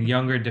to bring in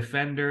younger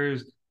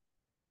defenders.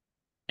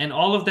 And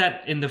all of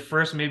that in the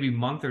first maybe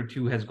month or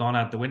two has gone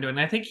out the window. And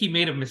I think he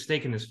made a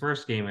mistake in his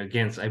first game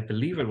against, I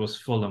believe it was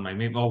Fulham.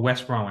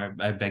 West Brom,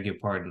 I beg your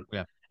pardon.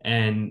 Yeah.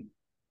 And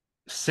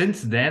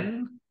since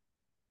then,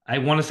 I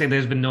want to say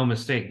there's been no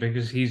mistake,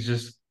 because he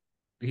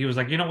was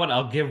like, you know what,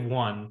 I'll give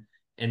one,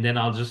 and then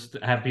I'll just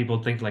have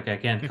people think like I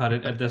can't cut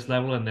it at this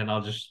level, and then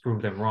I'll just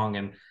prove them wrong.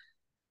 And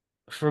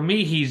for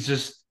me, he's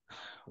just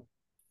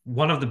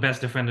one of the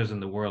best defenders in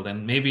the world.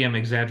 And maybe I'm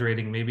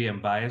exaggerating, maybe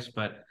I'm biased,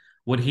 but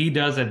what he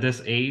does at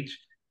this age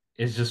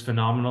is just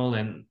phenomenal.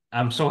 And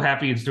I'm so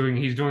happy he's doing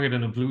it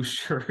in a blue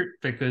shirt,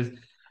 because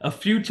a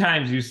few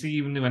times you see,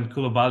 even when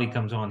Koulibaly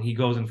comes on, he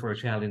goes in for a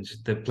challenge,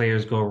 the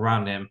players go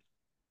around him.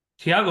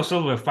 Thiago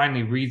Silva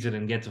finally reads it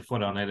and gets a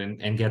foot on it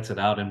and gets it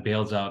out and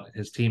bails out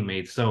his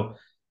teammates. So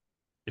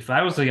if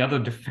I was the other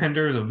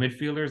defender, the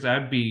midfielders,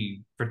 I'd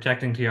be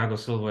protecting Thiago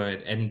Silva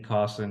at any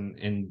cost,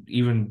 and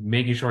even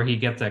making sure he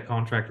gets that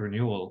contract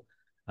renewal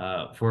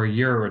for a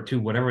year or two,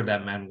 whatever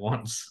that man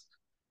wants.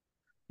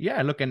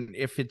 Yeah, look, and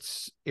if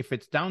it's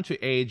down to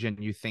age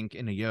and you think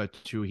in a year or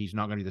two he's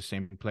not going to be the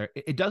same player,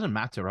 it doesn't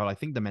matter, right? I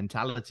think the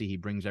mentality he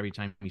brings every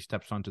time he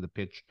steps onto the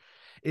pitch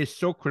is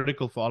so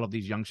critical for all of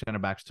these young center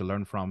backs to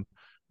learn from.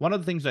 One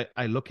of the things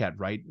I look at,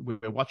 right, we're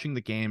watching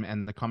the game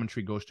and the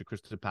commentary goes to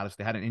Crystal Palace.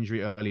 They had an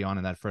injury early on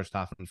in that first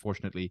half,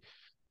 unfortunately.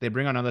 They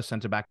bring another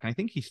center back, and I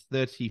think he's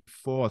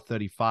 34 or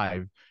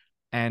 35.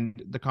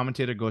 And the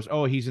commentator goes,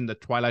 oh, he's in the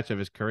twilight of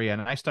his career.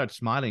 And I start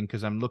smiling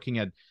because I'm looking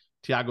at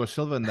Thiago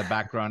Silva in the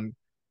background,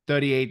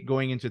 38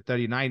 going into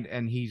 39,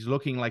 and he's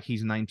looking like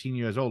he's 19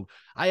 years old.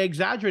 I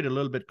exaggerate a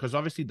little bit because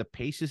obviously the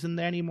pace isn't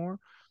there anymore,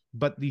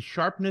 but the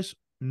sharpness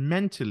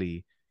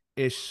mentally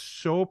is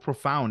so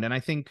profound. And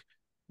I think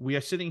we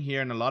are sitting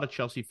here and a lot of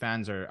Chelsea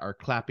fans are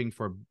clapping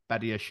for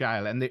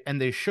Badiashile,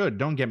 and they should,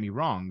 don't get me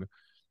wrong.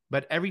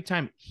 But every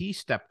time he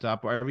stepped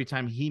up, or every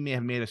time he may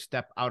have made a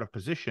step out of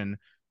position,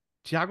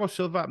 Thiago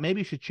Silva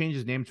maybe should change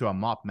his name to a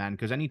mop man,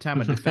 because anytime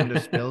a defender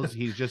spills,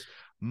 he's just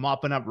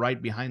mopping up right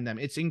behind them.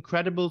 It's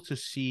incredible to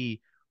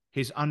see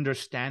his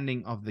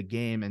understanding of the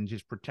game and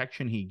just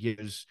protection he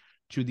gives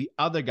to the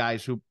other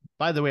guys who,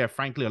 by the way, are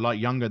frankly a lot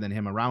younger than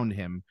him around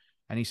him.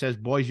 And he says,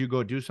 boys, you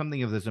go do something.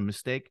 If there's a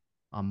mistake,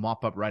 I'll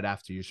mop up right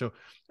after you. So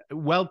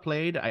well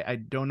played. I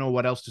don't know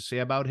what else to say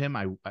about him.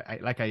 I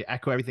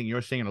echo everything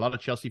you're saying, and a lot of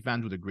Chelsea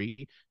fans would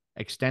agree.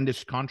 Extend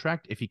his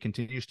contract if he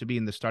continues to be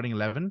in the starting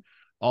 11.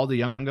 All the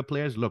younger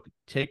players, look,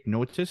 take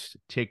notice,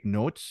 take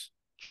notes,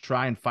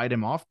 try and fight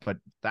him off. But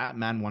that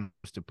man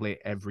wants to play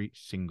every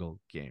single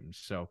game.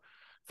 So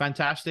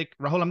fantastic.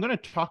 Rahul, I'm going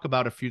to talk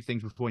about a few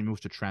things before we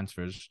move to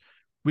transfers.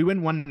 We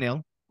win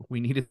 1-0. We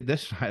needed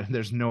this.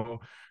 There's no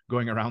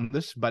going around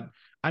this. But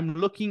I'm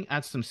looking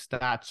at some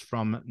stats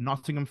from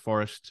Nottingham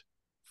Forest,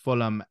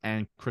 Fulham,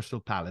 and Crystal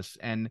Palace.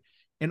 And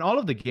in all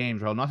of the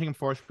games, Rahul, Nottingham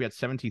Forest, we had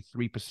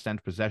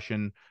 73%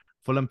 possession.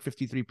 Fulham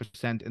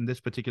 53%. In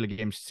this particular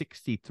game,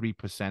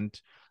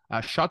 63%.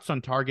 Shots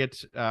on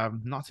target,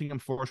 Nottingham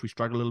Forest, we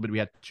struggled a little bit. We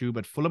had 2,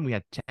 but Fulham, we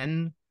had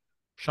 10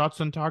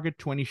 shots on target,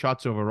 20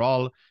 shots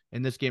overall.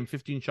 In this game,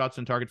 15 shots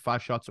on target,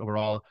 5 shots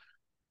overall.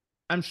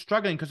 I'm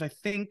struggling because I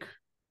think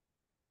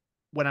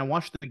when I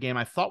watched the game,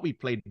 I thought we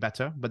played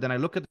better, but then I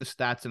look at the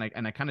stats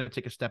and I kind of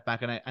take a step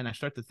back and I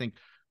start to think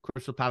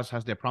Crystal Palace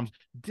has their problems.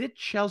 Did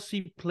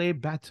Chelsea play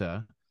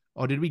better,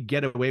 or did we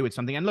get away with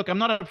something? And look, I'm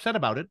not upset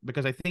about it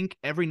because I think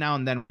every now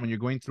and then when you're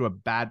going through a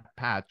bad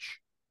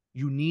patch,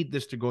 you need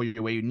this to go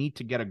your way. You need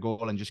to get a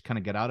goal and just kind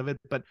of get out of it.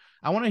 But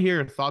I want to hear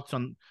your thoughts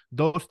on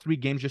those 3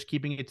 games, just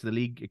keeping it to the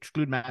league,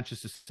 exclude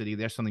Manchester City.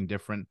 There's something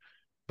different.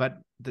 But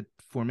the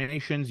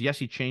formations, yes,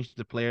 he changed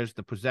the players,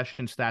 the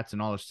possession stats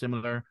and all are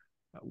similar.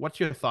 What's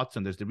your thoughts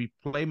on this? Did we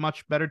play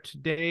much better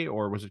today,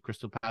 or was it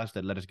Crystal Palace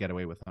that let us get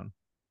away with them?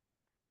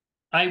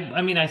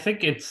 I mean, I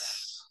think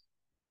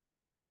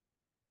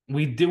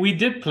we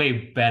did play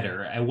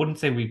better. I wouldn't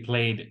say we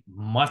played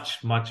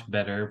much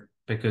better,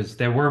 because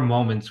there were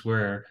moments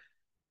where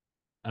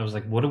I was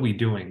like, what are we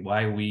doing?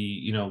 Why are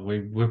we,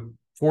 we're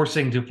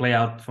forcing to play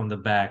out from the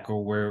back,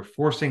 or we're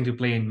forcing to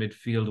play in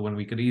midfield when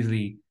we could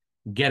easily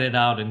get it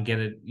out and get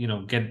it,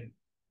 get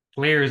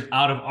players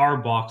out of our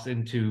box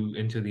into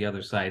the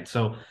other side.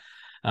 So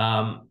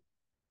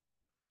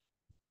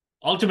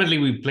ultimately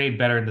we played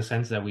better in the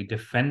sense that we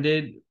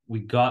defended,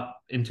 we got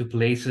into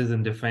places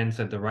in defense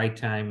at the right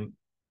time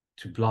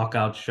to block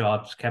out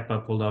shots,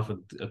 Kepa pulled off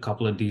a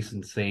couple of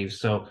decent saves.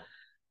 So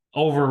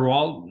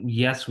overall,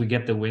 yes, we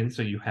get the win.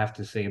 So you have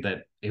to say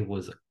that it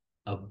was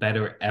a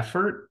better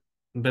effort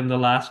than the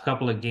last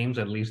couple of games,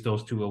 at least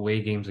those 2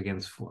 away games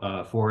against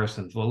Forest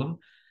and Fulham.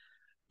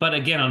 But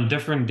again, on a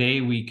different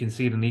day, we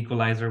concede an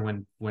equalizer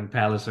when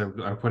Palace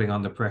are putting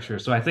on the pressure.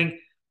 So I think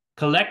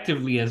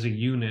collectively as a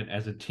unit,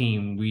 as a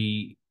team,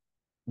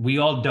 we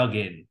all dug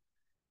in.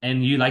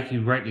 And like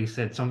you rightly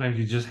said, sometimes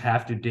you just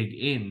have to dig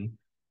in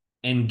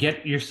and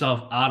get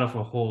yourself out of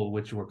a hole,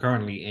 which we're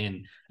currently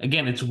in.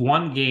 Again, it's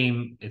 1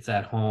 game, it's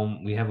at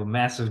home. We have a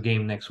massive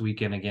game next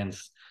weekend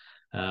against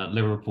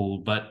Liverpool,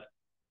 but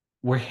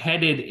we're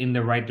headed in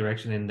the right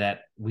direction in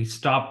that we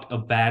stopped a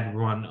bad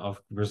run of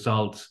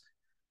results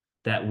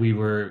that we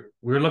were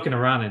looking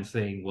around and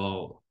saying,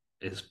 well,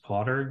 is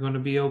Potter going to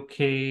be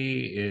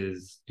okay?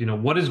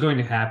 What is going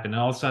to happen? And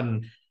all of a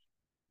sudden,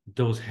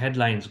 those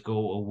headlines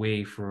go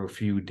away for a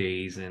few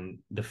days and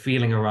the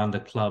feeling around the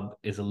club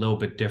is a little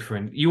bit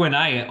different. You and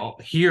I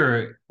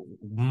here,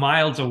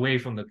 miles away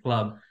from the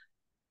club,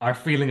 are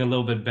feeling a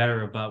little bit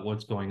better about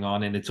what's going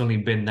on. And it's only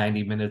been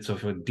 90 minutes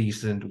of a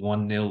decent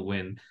 1-0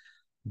 win.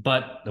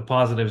 But the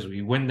positives,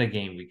 we win the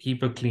game, we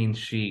keep a clean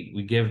sheet,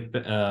 we give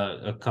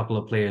a couple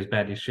of players,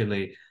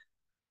 Badiashile,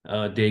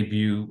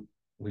 debut.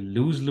 We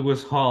lose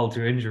Lewis Hall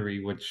to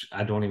injury, which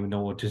I don't even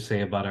know what to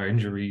say about our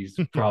injuries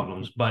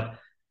problems. But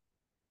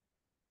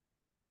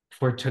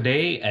for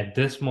today, at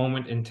this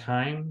moment in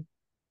time,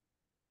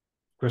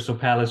 Crystal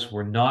Palace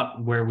were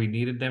not where we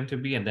needed them to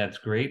be, and that's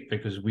great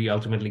because we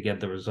ultimately get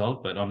the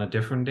result. But on a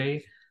different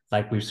day,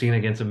 like we've seen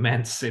against a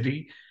Man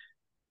City,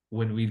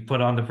 when we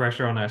put on the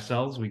pressure on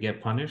ourselves, we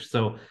get punished.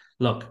 So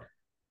look,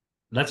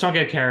 let's not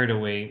get carried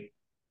away.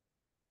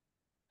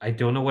 I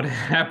don't know what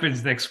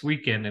happens next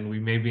weekend, and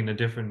we may be in a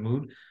different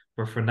mood.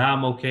 But for now,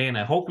 I'm okay. And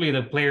hopefully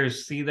the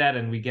players see that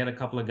and we get a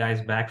couple of guys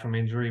back from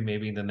injury,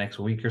 maybe in the next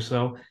week or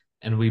so,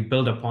 and we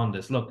build upon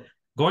this. Look,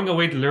 going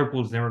away to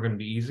Liverpool is never going to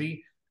be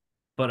easy.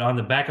 But on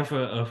the back of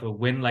a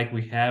win like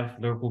we have,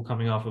 Liverpool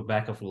coming off the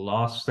back of a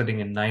loss,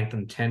 sitting in 9th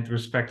and 10th,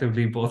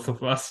 respectively, both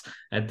of us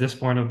at this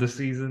point of the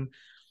season,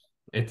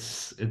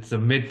 it's a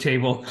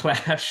mid-table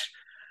clash.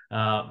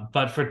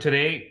 But for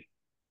today,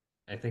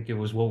 I think it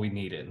was what we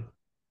needed.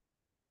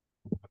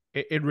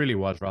 It really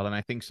was, Rod. And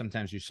I think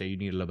sometimes you say you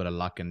need a little bit of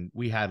luck, and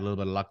we had a little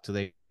bit of luck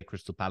today.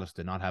 Crystal Palace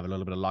did not have a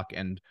little bit of luck.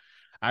 And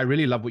I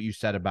really love what you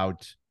said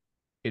about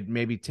it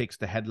maybe takes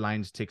the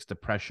headlines, takes the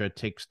pressure,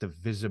 takes the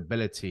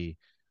visibility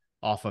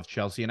off of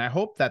Chelsea. And I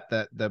hope that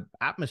the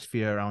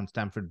atmosphere around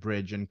Stamford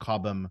Bridge and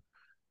Cobham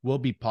will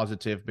be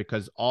positive,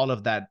 because all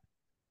of that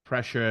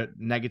pressure,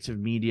 negative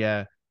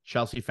media,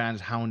 Chelsea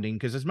fans hounding,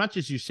 because as much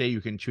as you say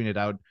you can tune it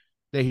out,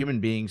 they're human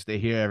beings, they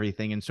hear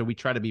everything. And so we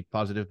try to be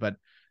positive, but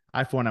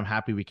for one, I'm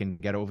happy we can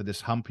get over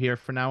this hump here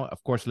for now.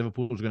 Of course,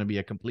 Liverpool is going to be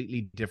a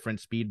completely different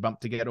speed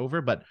bump to get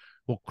over, but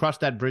we'll cross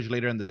that bridge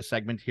later in the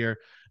segment here.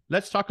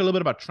 Let's talk a little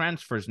bit about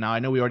transfers now. I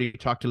know we already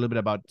talked a little bit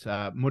about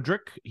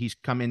Mudryk. He's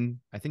come in,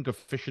 I think,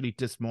 officially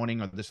this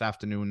morning or this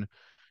afternoon,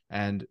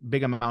 and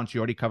big amounts.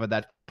 You already covered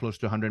that, close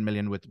to 100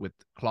 million with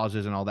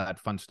clauses and all that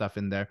fun stuff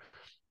in there.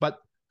 But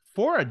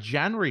for a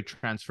January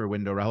transfer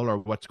window, Rahul, or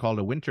what's called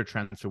a winter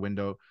transfer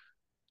window,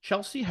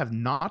 Chelsea have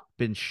not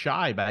been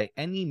shy by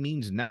any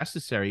means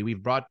necessary.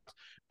 We've brought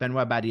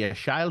Benoit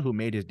Badiashile, who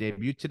made his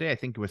debut today. I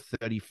think it was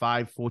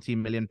 40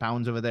 million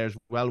pounds over there as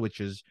well, which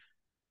is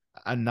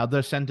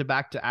another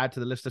centre-back to add to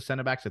the list of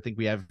centre-backs. I think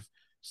we have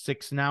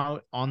 6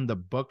 now on the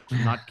books,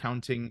 not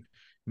counting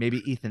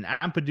maybe Ethan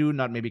Ampadu,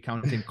 not maybe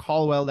counting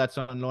Colwell that's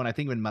on loan. I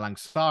think even Malang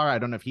Sarr, I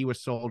don't know if he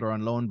was sold or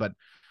on loan, but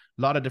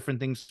a lot of different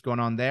things going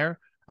on there.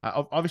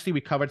 Obviously,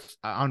 we covered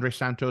Andre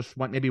Santos,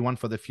 maybe one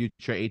for the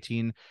future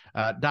 18.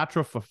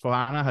 Datro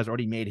Fofana has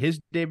already made his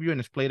debut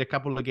and has played a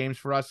couple of games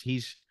for us.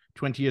 He's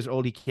 20 years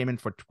old. He came in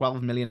for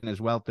 12 million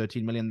as well,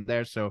 13 million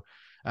there. So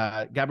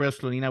Gabriel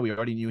Slonina, we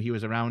already knew he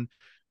was around.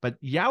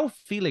 But João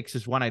Felix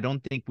is one I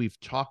don't think we've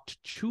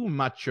talked too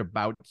much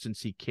about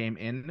since he came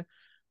in.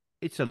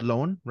 it's a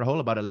loan, Rahul,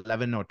 about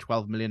 $11 or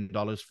 $12 million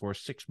for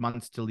 6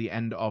 months till the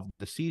end of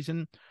the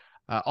season.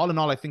 All in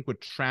all, I think with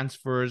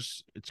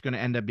transfers, it's going to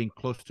end up being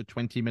close to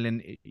 20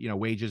 million,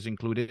 wages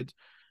included.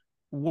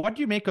 What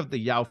do you make of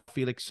the João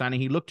Felix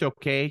signing? He looked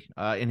okay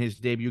in his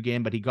debut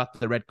game, but he got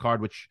the red card,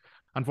 which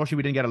unfortunately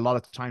we didn't get a lot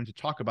of time to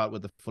talk about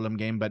with the Fulham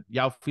game. But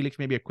João Felix,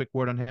 maybe a quick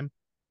word on him.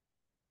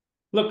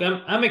 Look,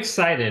 I'm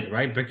excited,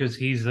 right? Because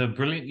he's a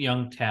brilliant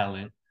young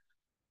talent.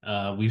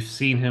 We've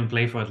seen him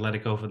play for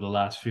Atletico for the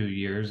last few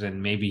years,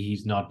 and maybe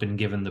he's not been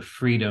given the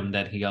freedom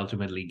that he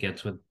ultimately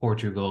gets with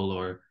Portugal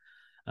or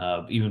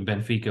even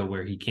Benfica,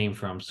 where he came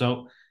from.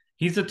 So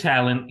he's a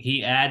talent.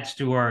 He adds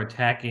to our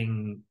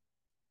attacking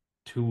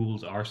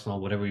tools, arsenal,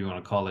 whatever you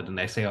want to call it. And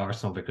I say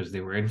Arsenal because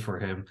they were in for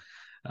him,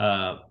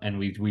 and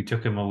we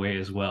took him away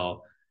as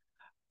well.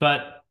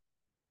 But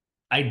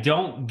I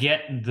don't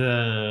get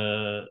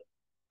there's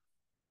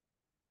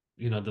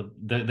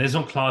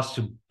no clause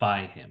to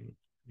buy him.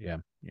 Yeah.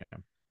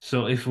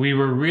 So if we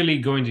were really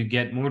going to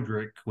get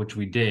Mudryk, which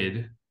we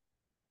did,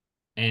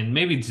 and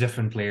maybe it's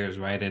different players,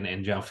 right?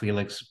 And João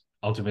Felix,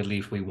 ultimately,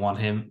 if we want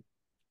him,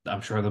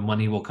 I'm sure the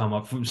money will come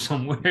up from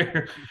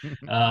somewhere.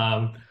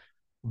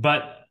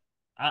 But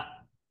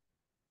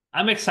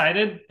I'm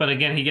excited. But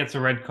again, he gets a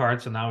red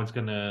card, so now it's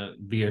going to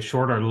be a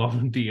shorter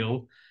loan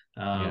deal.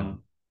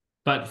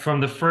 But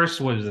from the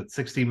first,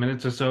 60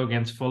 minutes or so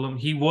against Fulham,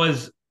 he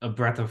was a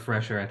breath of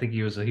fresh air. I think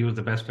he was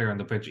the best player on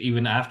the pitch,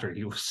 even after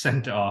he was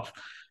sent off.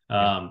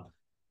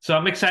 So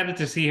I'm excited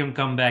to see him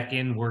come back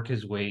in, work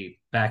his way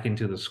back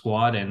into the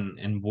squad,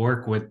 and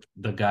work with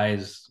the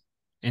guys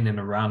in and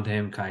around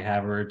him, Kai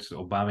Havertz,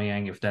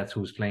 Aubameyang, if that's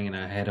who's playing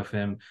ahead of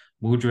him,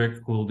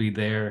 Mudryk, who will be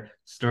there,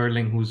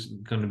 Sterling, who's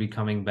going to be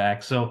coming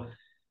back. So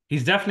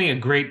he's definitely a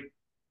great,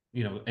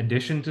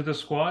 addition to the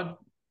squad.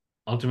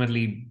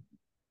 Ultimately,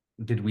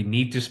 did we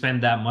need to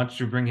spend that much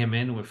to bring him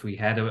in? If we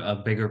had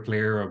a bigger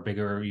player or a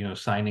bigger,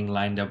 signing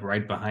lined up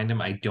right behind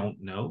him, I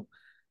don't know.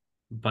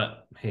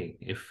 But hey,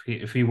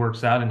 if he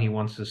works out and he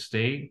wants to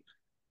stay,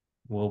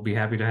 we'll be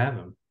happy to have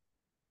him.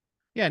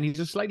 Yeah, and he's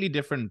a slightly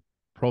different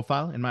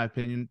profile, in my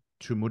opinion,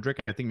 to Mudryk.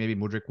 I think maybe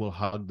Mudryk will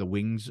hug the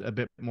wings a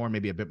bit more,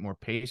 maybe a bit more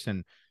pace.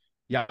 And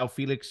João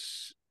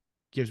Felix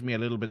gives me a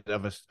little bit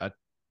of a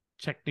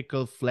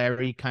technical,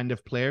 flary kind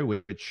of player,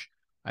 which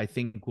I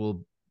think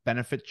will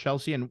benefit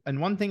Chelsea.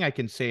 And one thing I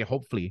can say,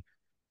 hopefully,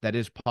 that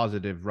is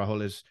positive,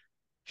 Rahul, is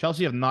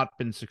Chelsea have not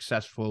been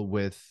successful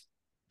with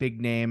big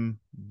name,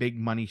 big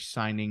money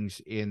signings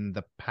in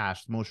the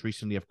past. Most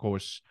recently, of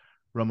course,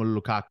 Romelu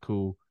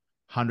Lukaku,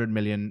 100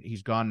 million.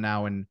 He's gone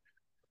now. And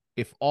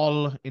if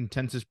all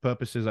intents and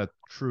purposes are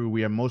true,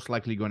 we are most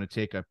likely going to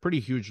take a pretty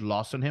huge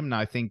loss on him. Now,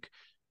 I think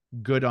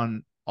good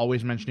on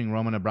always mentioning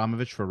Roman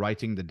Abramovich for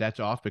writing the debt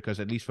off, because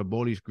at least for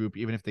Boli's group,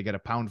 even if they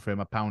get £1 for him,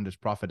 £1 is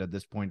profit at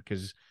this point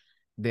because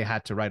they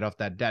had to write off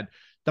that debt.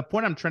 The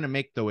point I'm trying to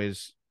make, though,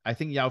 is I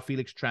think João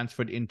Felix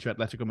transferred into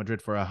Atletico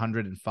Madrid for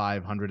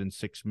 105,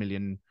 106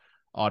 million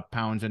odd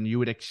pounds, and you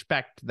would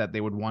expect that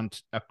they would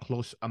want a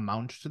close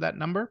amount to that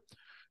number.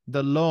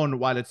 The loan,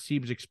 while it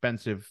seems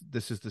expensive,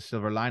 this is the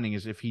silver lining,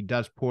 is if he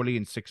does poorly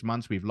in 6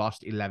 months, we've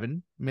lost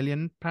 11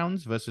 million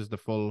pounds versus the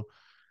full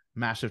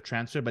massive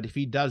transfer. But if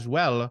he does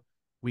well,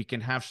 we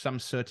can have some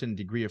certain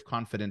degree of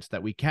confidence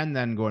that we can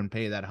then go and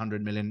pay that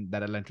 100 million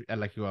that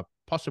Atletico are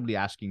possibly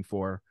asking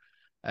for,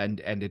 and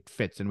it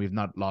fits, and we've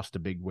not lost a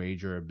big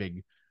wage or a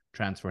big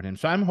transfer in him.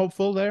 So I'm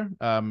hopeful there.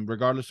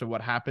 Regardless of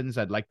what happens,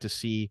 I'd like to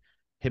see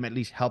him at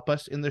least help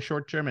us in the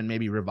short term and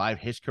maybe revive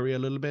his career a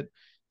little bit.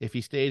 If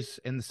he stays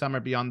in the summer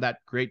beyond that,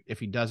 great. If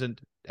he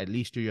doesn't, at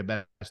least do your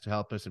best to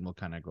help us, and we'll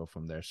kind of go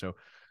from there. So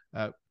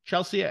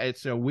Chelsea,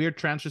 it's a weird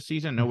transfer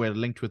season. I know we're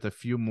linked with a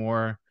few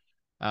more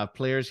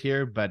players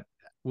here, but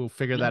we'll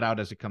figure that out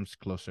as it comes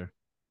closer.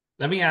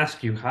 Let me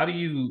ask you, how do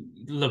you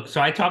look?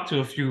 So I talked to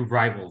a few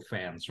rival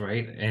fans,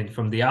 right? And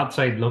from the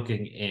outside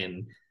looking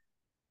in,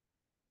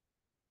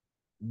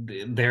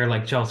 they're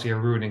like, Chelsea are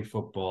ruining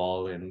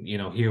football. And,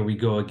 here we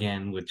go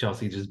again with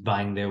Chelsea just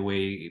buying their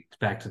way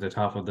back to the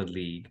top of the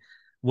league.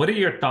 What are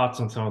your thoughts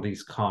on some of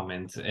these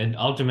comments? And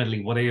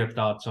ultimately, what are your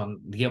thoughts on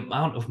the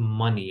amount of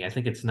money? I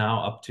think it's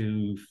now up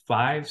to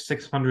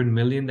 500-600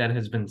 million that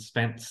has been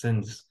spent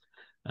since,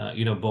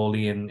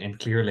 Boli and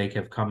Clear Lake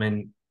have come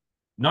in.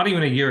 Not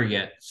even a year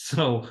yet.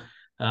 So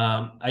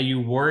are you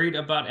worried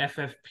about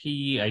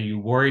FFP? Are you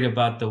worried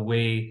about the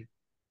way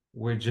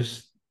we're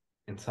just,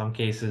 in some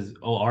cases,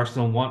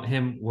 Arsenal want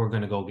him, we're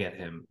going to go get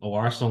him.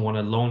 Arsenal want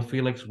to loan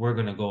Felix, we're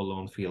going to go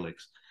loan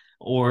Felix.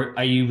 Or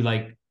are you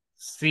like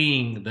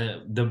seeing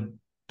the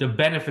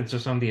benefits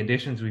of some of the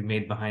additions we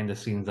made behind the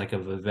scenes, like a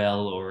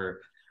Vivel or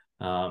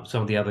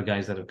some of the other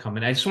guys that have come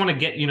in? I just want to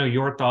get,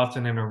 your thoughts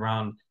in and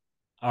around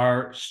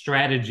our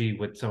strategy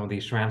with some of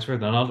these transfers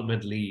and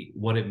ultimately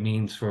what it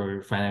means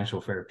for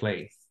financial fair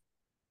play.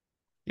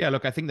 Yeah,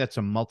 look, I think that's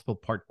a multiple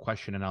part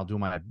question, and I'll do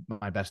my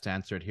best to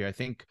answer it here. I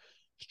think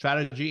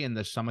strategy in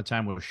the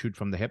summertime will shoot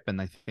from the hip,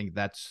 and I think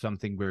that's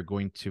something we're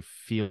going to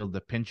feel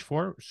the pinch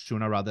for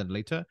sooner rather than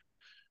later.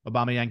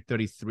 Aubameyang,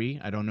 33.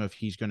 I don't know if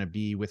he's going to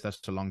be with us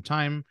a long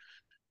time.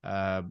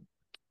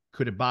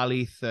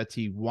 Koulibaly,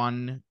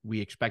 31. We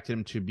expected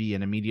him to be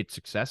an immediate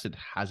success. It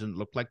hasn't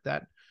looked like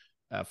that.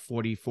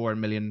 44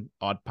 million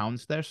odd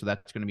pounds there. So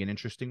that's going to be an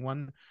interesting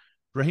one.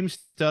 Raheem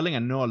Sterling, I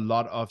know a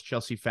lot of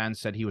Chelsea fans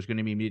said he was going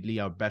to be immediately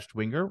our best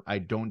winger. I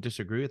don't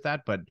disagree with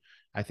that, but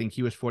I think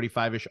he was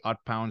 45-ish odd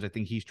pounds. I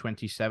think he's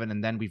 27.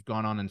 And then we've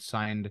gone on and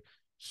signed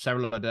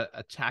several other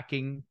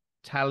attacking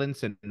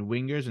talents and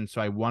wingers. And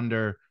so I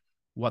wonder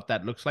what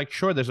that looks like.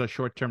 Sure, there's a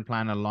short-term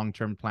plan, a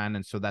long-term plan,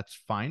 and so that's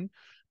fine.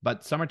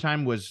 But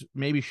summertime was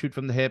maybe shoot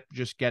from the hip,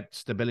 just get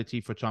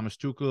stability for Thomas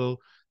Tuchel.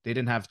 They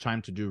didn't have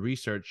time to do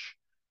research.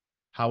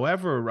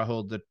 However,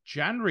 Rahul, the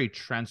January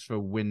transfer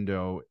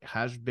window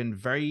has been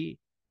very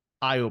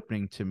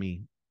eye-opening to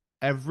me.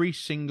 Every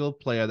single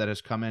player that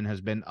has come in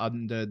has been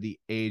under the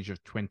age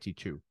of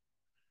 22,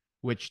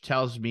 which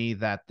tells me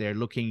that they're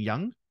looking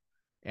young.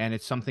 And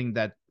it's something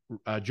that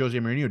Jose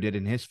Mourinho did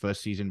in his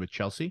first season with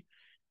Chelsea.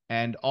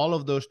 And all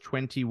of those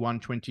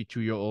 21,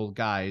 22-year-old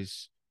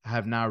guys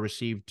have now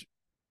received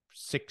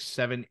 6,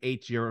 7,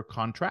 8-year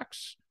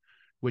contracts,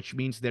 which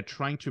means they're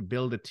trying to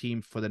build a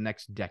team for the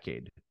next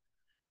decade.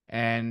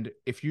 And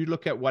if you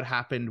look at what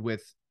happened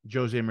with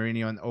Jose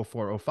Mourinho in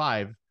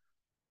 04-05,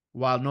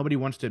 while nobody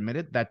wants to admit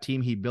it, that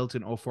team he built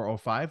in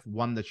 04-05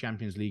 won the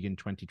Champions League in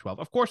 2012.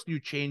 Of course, you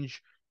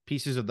change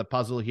pieces of the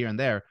puzzle here and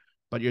there,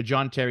 but your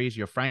John Terry's,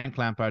 your Frank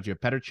Lampard's, your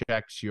Petr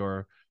Cech's,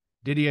 your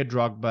Didier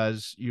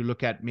Drogba's, you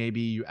look at maybe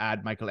you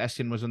add Michael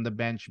Essien was on the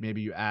bench,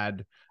 maybe you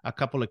add a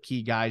couple of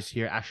key guys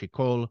here, Ashley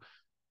Cole,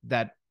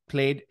 that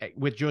played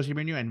with Jose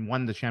Mourinho and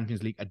won the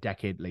Champions League a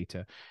decade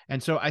later.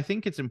 And so I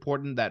think it's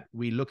important that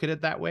we look at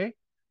it that way.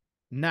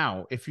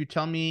 Now, if you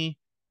tell me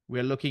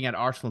we're looking at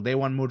Arsenal, they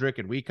won Mudryk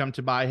and we come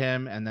to buy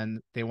him, and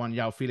then they won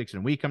João Felix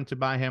and we come to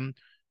buy him.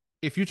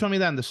 If you told me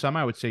that in the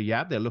summer, I would say,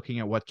 yeah, they're looking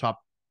at what top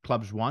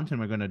clubs want and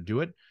we're going to do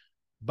it.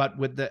 But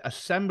with the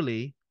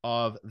assembly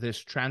of this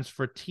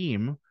transfer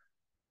team,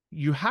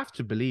 you have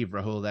to believe,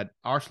 Rahul, that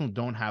Arsenal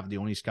don't have the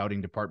only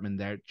scouting department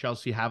there.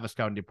 Chelsea have a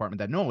scouting department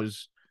that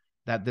knows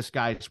that this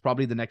guy is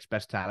probably the next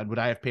best talent. Would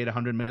I have paid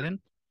 100 million?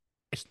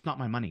 It's not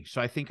my money. So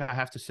I think I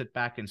have to sit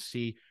back and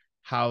see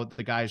how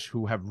the guys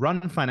who have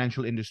run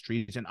financial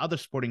industries and other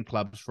sporting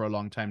clubs for a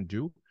long time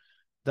do.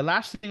 The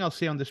last thing I'll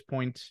say on this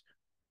point,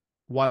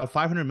 while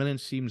 500 million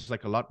seems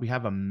like a lot, we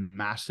have a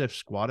massive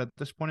squad at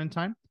this point in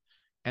time.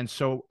 And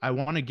so I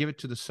want to give it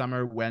to the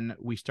summer when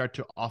we start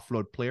to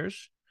offload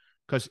players.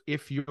 Because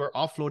if you're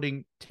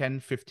offloading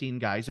 10, 15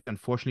 guys,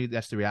 unfortunately,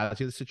 that's the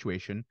reality of the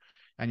situation,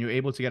 and you're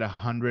able to get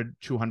 100,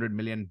 200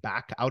 million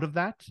back out of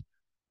that,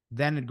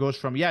 then it goes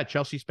from, yeah,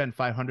 Chelsea spent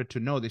 500 to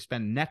no, they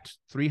spend net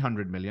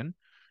 300 million,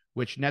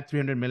 which net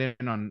 300 million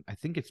on, I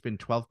think it's been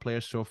 12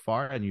 players so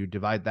far, and you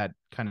divide that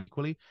kind of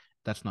equally,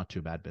 that's not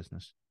too bad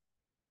business.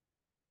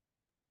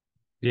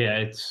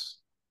 Yeah,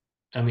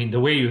 I mean, the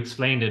way you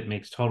explained it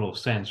makes total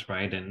sense,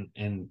 right?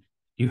 And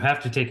you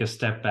have to take a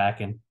step back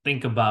and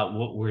think about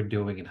what we're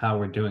doing and how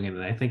we're doing it.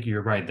 And I think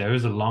you're right. There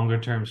is a longer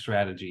term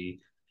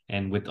strategy.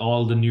 And with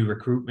all the new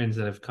recruitments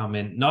that have come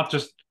in, not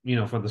just,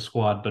 for the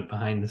squad, but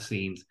behind the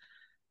scenes,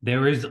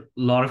 there is a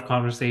lot of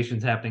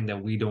conversations happening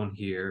that we don't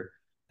hear.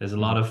 There's a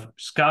lot of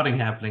scouting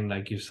happening,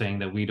 like you're saying,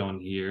 that we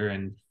don't hear.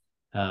 And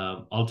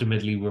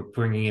ultimately, we're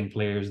bringing in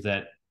players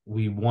that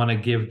we want to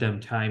give them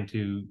time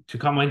to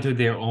come into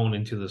their own,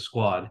 into the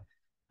squad.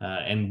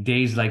 And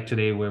days like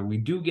today where we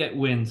do get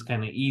wins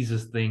kind of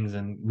eases things,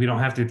 and we don't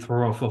have to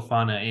throw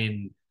Fofana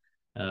in,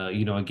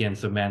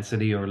 against a Man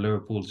City or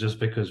Liverpool just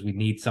because we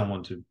need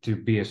someone to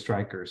be a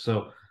striker.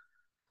 So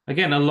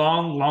again, a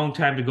long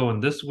time to go in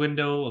this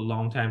window, a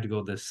long time to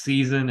go this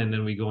season, and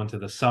then we go into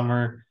the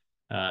summer.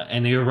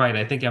 And you're right.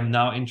 I think I'm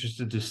now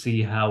interested to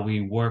see how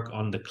we work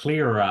on the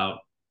clear out.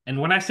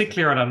 And when I say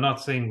clear out, I'm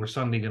not saying we're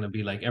suddenly going to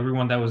be like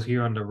everyone that was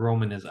here under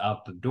Roman is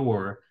out the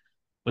door.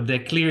 But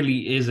there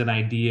clearly is an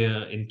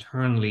idea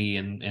internally,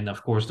 and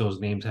of course those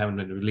names haven't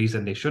been released,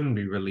 and they shouldn't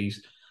be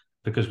released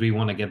because we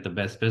want to get the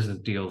best business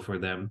deal for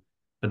them.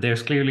 But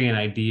there's clearly an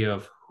idea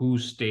of who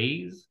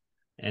stays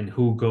and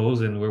who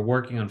goes, and we're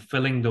working on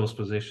filling those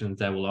positions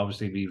that will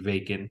obviously be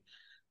vacant.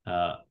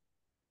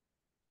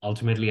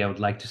 Ultimately, I would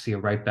like to see a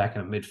right back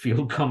and a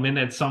midfield come in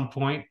at some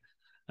point.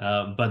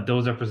 But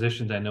those are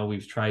positions I know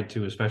we've tried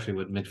to, especially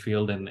with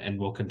midfield, and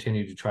we'll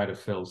continue to try to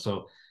fill.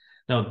 So,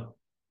 no,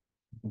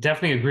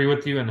 definitely agree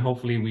with you, and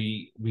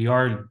hopefully we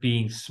are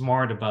being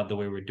smart about the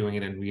way we're doing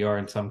it, and we are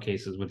in some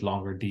cases with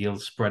longer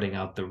deals, spreading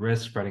out the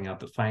risk, spreading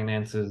out the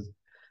finances,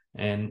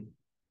 and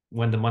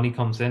when the money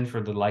comes in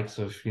for the likes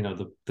of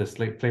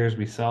the players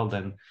we sell,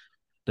 then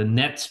the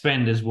net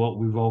spend is what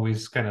we've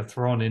always kind of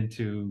thrown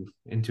into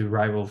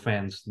rival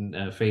fans'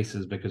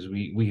 faces, because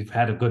we've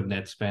had a good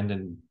net spend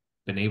and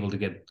been able to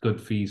get good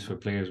fees for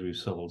players we've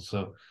sold.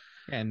 So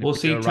we'll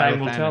see. Time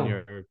will tell.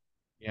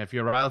 If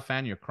you're a Real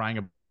fan, you're crying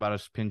about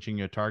us pinching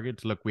your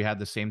targets. Look, we had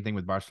the same thing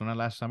with Barcelona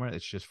last summer.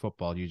 It's just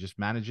football. You just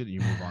manage it and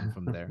you move on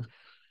from there.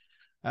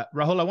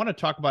 Rahul, I want to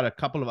talk about a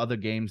couple of other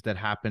games that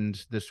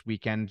happened this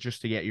weekend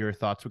just to get your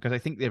thoughts, because I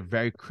think they're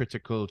very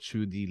critical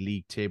to the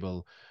league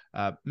table.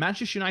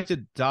 Manchester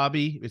United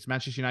derby. It's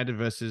Manchester United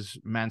versus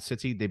Man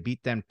City. They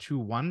beat them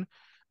 2-1.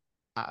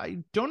 I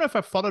don't know if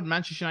I followed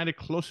Manchester United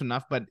close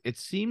enough, but it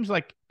seems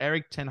like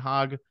Erik ten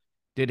Hag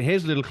did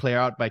his little clear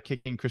out by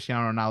kicking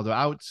Cristiano Ronaldo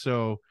out.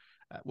 So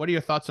what are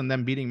your thoughts on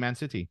them beating Man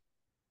City?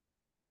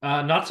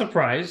 Not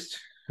surprised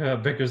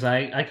because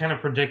I kind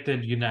of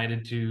predicted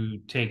United to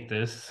take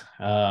this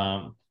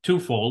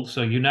twofold.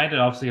 So United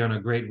obviously are on a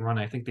great run.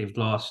 I think they've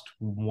lost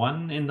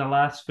one in the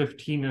last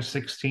 15 or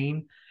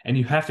 16, and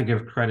you have to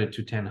give credit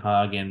to Ten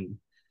Hag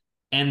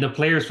and the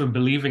players for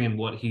believing in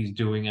what he's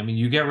doing. I mean,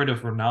 you get rid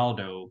of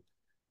Ronaldo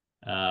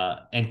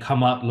and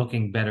come up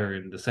looking better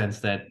in the sense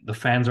that the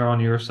fans are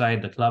on your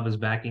side, the club is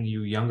backing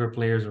you, younger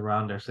players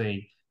around are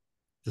saying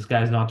this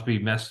guy's not to be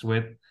messed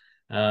with.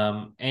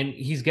 And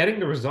he's getting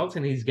the results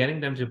and he's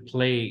getting them to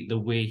play the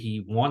way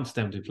he wants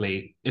them to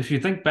play. If you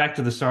think back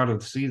to the start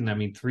of the season, I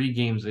mean, 3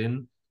 games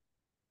in,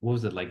 what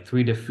was it, like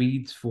 3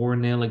 defeats,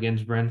 4-0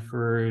 against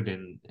Brentford,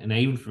 and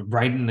even for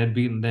Brighton had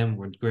beaten them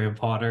with Graham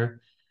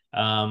Potter.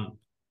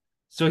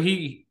 So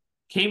he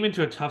came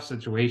into a tough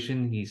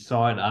situation. He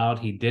saw it out.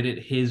 He did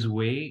it his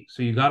way.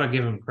 So you got to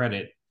give him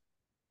credit.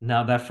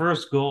 Now, that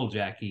first goal,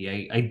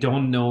 Jackie, I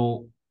don't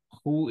know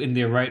who in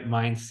their right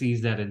mind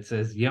sees that and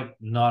says, yep,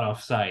 not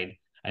offside.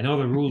 I know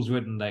the rule's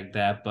written like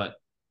that, but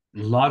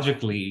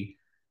logically,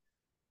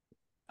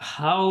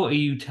 how are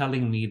you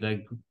telling me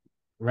that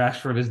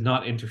Rashford is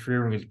not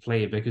interfering with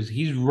play? Because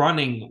he's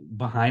running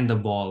behind the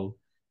ball,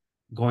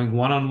 going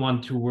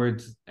one-on-one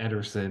towards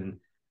Ederson,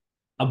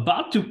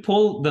 about to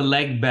pull the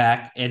leg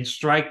back and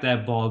strike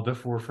that ball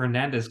before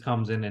Fernandes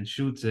comes in and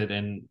shoots it,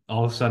 and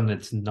all of a sudden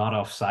it's not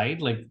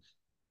offside. Like,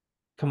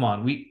 come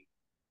on,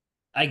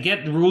 I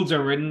get the rules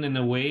are written in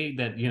a way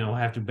that,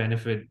 have to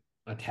benefit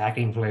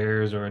attacking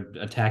players or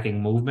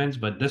attacking movements,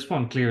 but this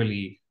one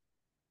clearly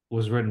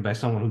was written by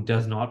someone who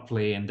does not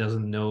play and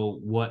doesn't know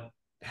what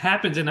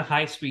happens in a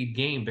high-speed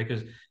game,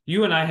 because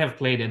you and I have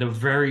played at a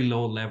very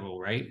low level,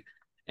 right?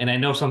 And I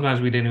know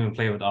sometimes we didn't even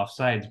play with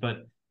offsides, but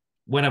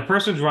when a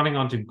person's running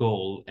onto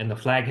goal and the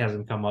flag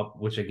hasn't come up,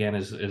 which again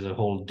is a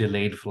whole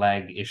delayed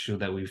flag issue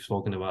that we've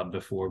spoken about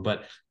before,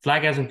 but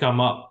flag hasn't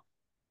come up,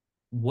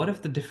 what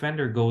if the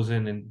defender goes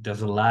in and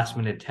does a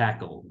last-minute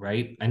tackle,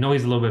 right? I know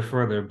he's a little bit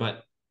further,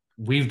 but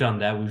we've done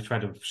that. We've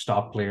tried to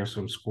stop players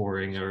from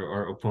scoring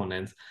or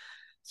opponents.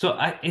 So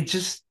it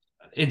just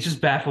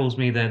baffles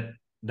me that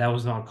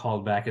was not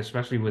called back,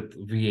 especially with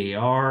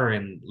VAR,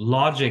 and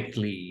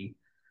logically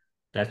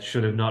that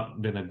should have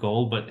not been a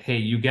goal. But hey,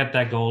 you get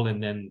that goal,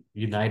 and then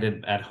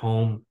United at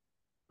home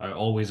are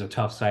always a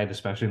tough side,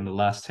 especially in the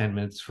last 10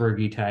 minutes.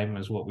 Fergie time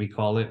is what we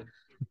call it.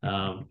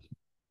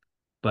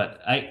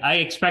 But I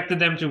expected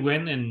them to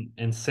win,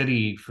 and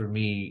City, for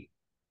me,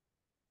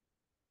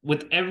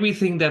 with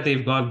everything that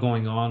they've got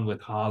going on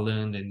with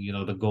Haaland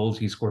and, the goals,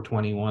 he scored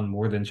 21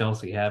 more than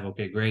Chelsea have.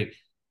 Okay, great.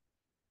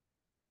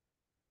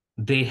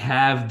 They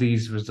have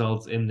these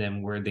results in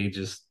them where they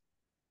just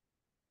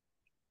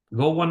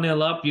go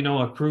 1-0 up,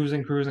 a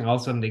cruising. All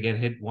of a sudden they get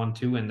hit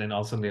 1-2, and then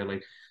all of a sudden they're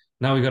like,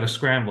 now we got to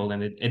scramble,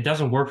 and it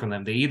doesn't work for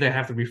them. They either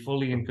have to be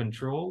fully in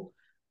control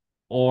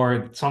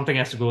or something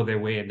has to go their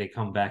way and they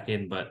come back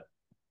in. But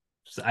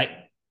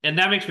and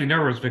that makes me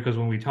nervous, because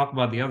when we talk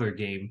about the other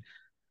game,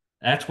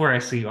 that's where I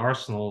see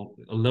Arsenal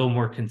a little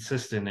more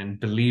consistent and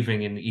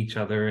believing in each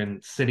other,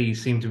 and City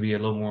seem to be a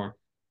little more,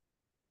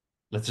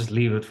 let's just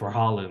leave it for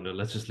Haaland, or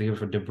let's just leave it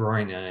for De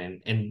Bruyne,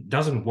 and it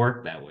doesn't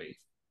work that way.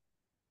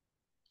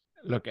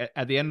 Look,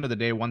 at the end of the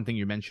day, one thing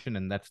you mentioned,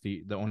 and that's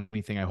the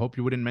only thing I hope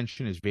you wouldn't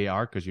mention, is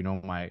VAR, because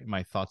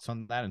my thoughts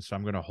on that, and so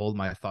I'm going to hold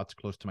my thoughts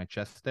close to my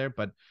chest there.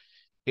 But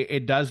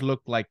it does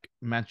look like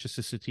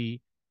Manchester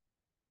City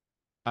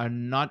are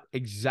not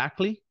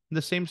exactly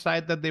the same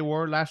side that they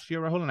were last year,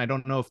 Rahul, and I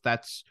don't know if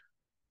that's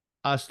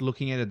us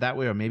looking at it that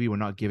way, or maybe we're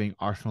not giving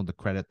Arsenal the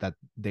credit that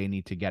they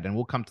need to get, and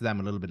we'll come to them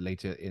a little bit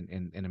later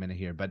in a minute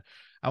here. But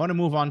I want to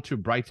move on to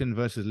Brighton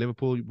versus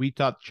Liverpool. We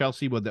thought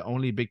Chelsea were the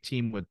only big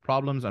team with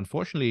problems.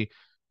 Unfortunately,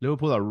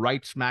 Liverpool are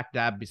right smack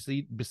dab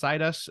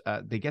beside us.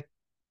 They get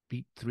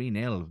beat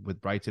 3-0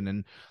 with Brighton,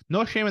 and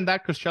no shame in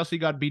that, because Chelsea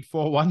got beat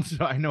 4-1,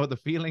 so I know the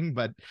feeling.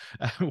 But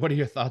what are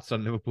your thoughts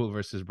on Liverpool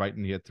versus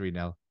Brighton here,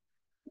 3-0?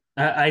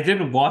 I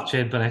didn't watch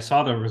it, but I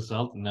saw the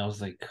result and I was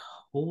like,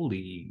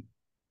 holy,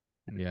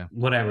 yeah,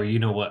 whatever, you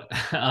know what?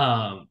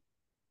 I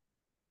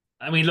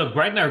mean, look,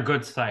 Brighton are a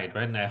good side,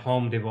 right? And at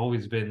home, they've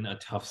always been a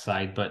tough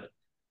side, but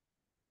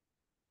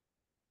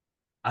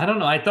I don't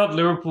know. I thought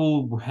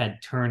Liverpool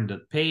had turned the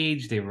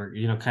page. They were,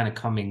 kind of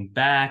coming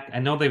back. I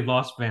know they've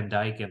lost Van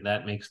Dijk, and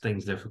that makes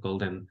things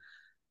difficult,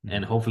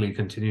 and hopefully it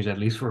continues at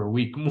least for a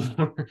week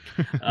more.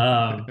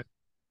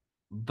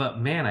 But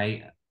man,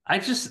 I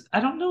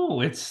don't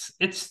know.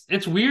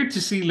 It's weird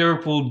to see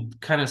Liverpool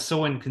kind of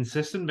so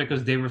inconsistent,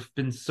 because they've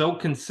been so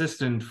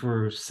consistent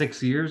for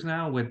 6 years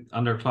now, with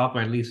under Klopp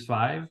at least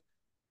 5.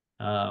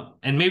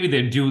 And maybe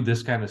they do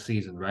this kind of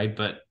season, right?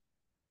 But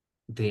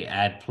they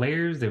add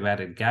players. They've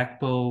added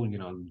Gakpo,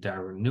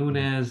 Darwin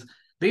Núñez.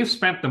 They've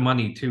spent the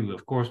money too.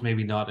 Of course,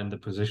 maybe not in the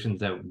positions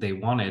that they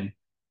wanted.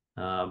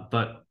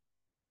 But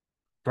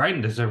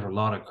Brighton deserve a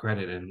lot of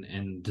credit,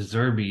 and De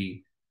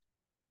Zerbi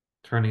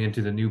turning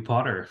into the new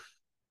Potter.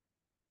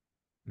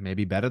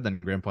 Maybe better than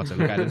Graham Potter.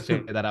 Look, I didn't say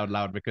that out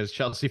loud because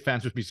Chelsea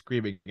fans would be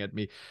screaming at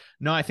me.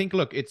 No, I think,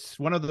 look, it's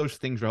one of those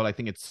things, Rahul. I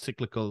think it's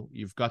cyclical.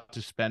 You've got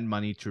to spend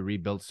money to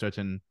rebuild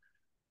certain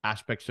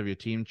aspects of your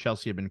team.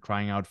 Chelsea have been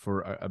crying out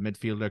for a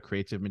midfielder,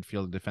 creative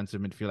midfield,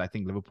 defensive midfield. I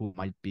think Liverpool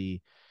might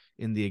be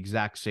in the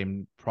exact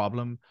same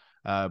problem.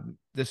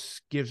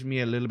 This gives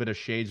me a little bit of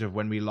shades of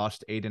when we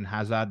lost Eden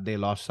Hazard, they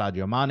lost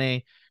Sadio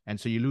Mane. And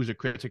so you lose a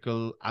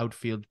critical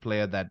outfield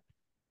player that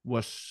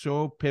was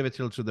so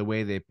pivotal to the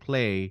way they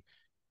play.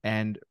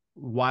 And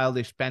while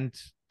they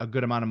spent a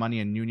good amount of money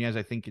in Nunez,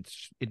 I think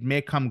it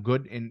may come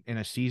good in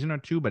a season or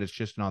two, but it's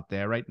just not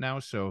there right now.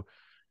 So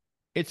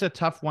it's a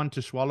tough one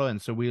to swallow.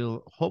 And so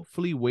we'll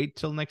hopefully wait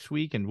till next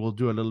week, and we'll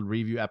do a little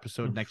review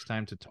episode next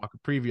time to talk,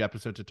 a preview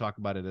episode to talk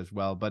about it as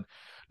well. But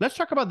let's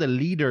talk about the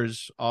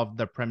leaders of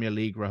the Premier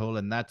League, Rahul,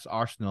 and that's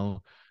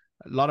Arsenal.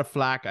 A lot of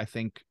flack. I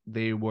think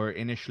they were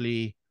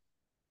initially,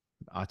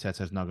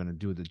 Arteta's not going to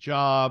do the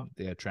job.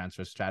 Their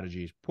transfer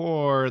strategy is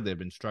poor. They've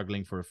been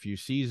struggling for a few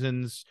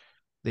seasons.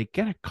 They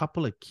get a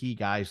couple of key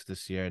guys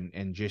this year,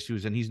 and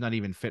Jesus, and he's not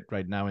even fit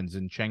right now, and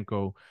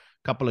Zinchenko.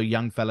 A couple of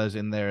young fellas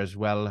in there as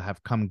well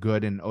have come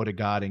good, in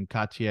Odegaard and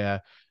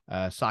Katia,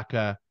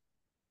 Saka.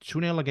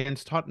 2-0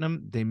 against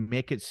Tottenham. They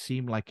make it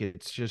seem like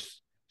it's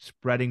just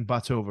spreading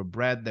butter over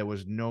bread. There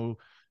was no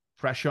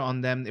pressure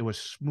on them. It was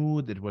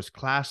smooth. It was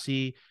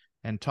classy,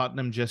 and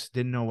Tottenham just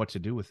didn't know what to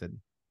do with it.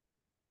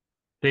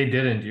 They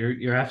didn't.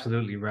 You're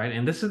absolutely right.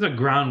 And this is a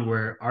ground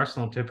where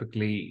Arsenal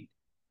typically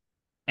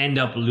end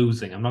up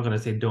losing. I'm not going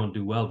to say don't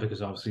do well,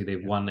 because obviously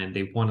they've won, and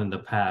they've won in the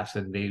past,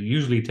 and they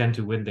usually tend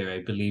to win there,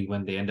 I believe,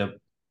 when they end up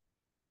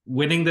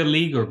winning the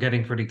league or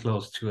getting pretty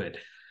close to it.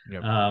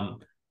 Yep.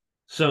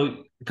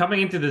 So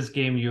coming into this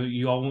game,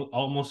 you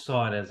almost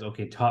saw it as,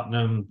 okay,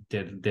 Tottenham,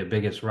 their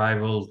biggest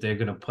rivals. They're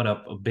going to put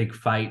up a big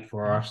fight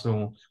for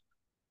Arsenal.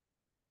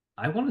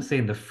 I want to say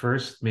in the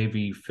first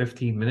maybe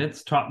 15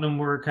 minutes, Tottenham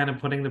were kind of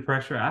putting the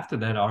pressure. After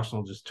that,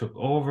 Arsenal just took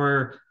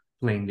over,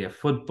 playing their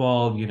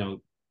football. You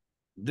know,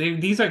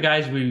 these are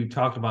guys we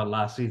talked about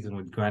last season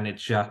with Granit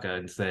Xhaka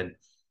and said,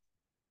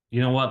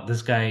 you know what,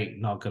 this guy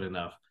not good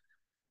enough.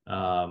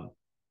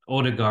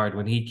 Odegaard,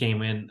 when he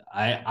came in,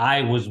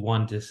 I was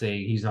one to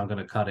say he's not going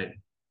to cut it.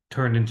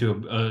 Turned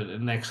into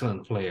an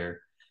excellent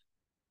player.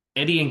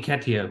 Eddie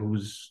Nketiah,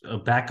 who's a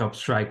backup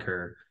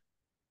striker,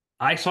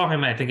 I saw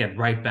him, I think, at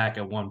right back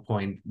at one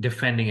point,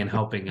 defending and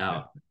helping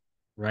out,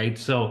 right?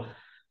 So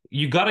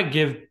you got to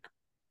give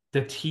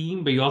the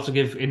team, but you also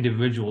give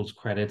individuals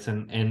credits.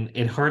 And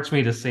it hurts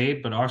me to say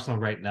it, but Arsenal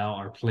right now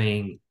are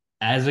playing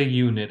as a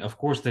unit. Of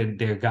course,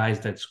 they're guys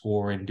that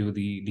score and do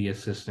the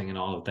assisting and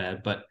all of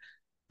that, but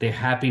they're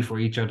happy for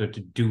each other to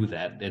do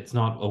that. It's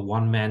not a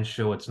one-man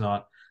show. It's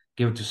not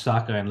give it to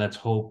Saka and let's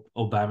hope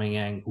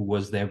Aubameyang, who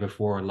was there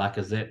before, or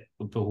Lacazette,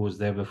 who was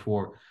there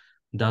before,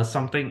 does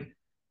something.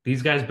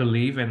 These guys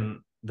believe, and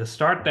the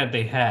start that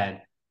they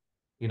had,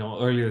 you know,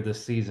 earlier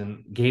this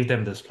season gave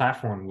them this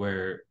platform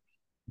where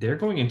they're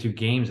going into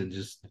games and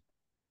just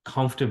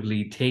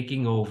comfortably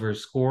taking over,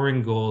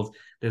 scoring goals.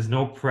 There's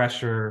no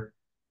pressure.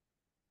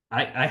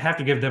 I have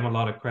to give them a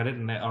lot of credit,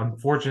 and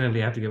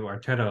unfortunately I have to give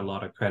Arteta a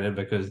lot of credit,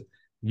 because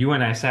you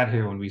and I sat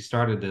here when we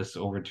started this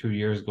over 2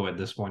 years ago at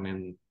this point,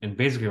 and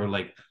basically we're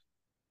like,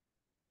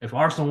 if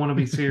Arsenal want to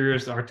be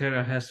serious,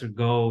 Arteta has to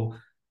go.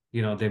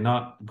 You know, they're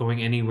not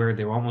going anywhere.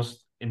 They're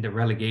almost in the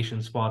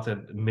relegation spots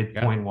at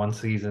midpoint one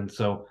season.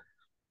 So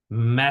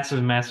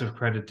massive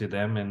credit to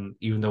them. And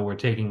even though we're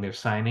taking their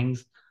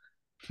signings,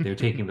 they're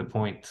taking the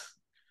points.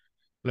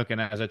 Look,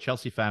 and as a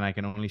Chelsea fan, I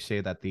can only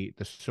say that the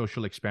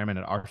social experiment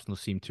at Arsenal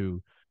seemed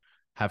to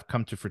have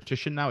come to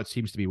fruition now. It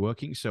seems to be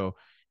working. So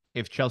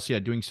if Chelsea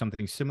are doing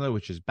something similar,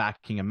 which is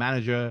backing a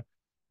manager,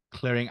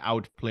 clearing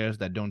out players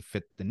that don't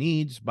fit the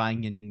needs,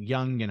 buying in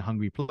young and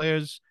hungry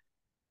players,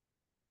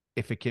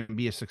 if it can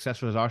be as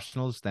successful as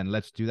Arsenal's, then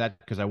let's do that,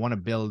 because I want to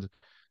build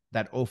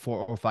that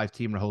 04-05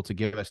 team, Rahul, to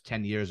give us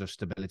 10 years of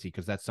stability,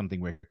 because that's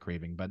something we're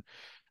craving. But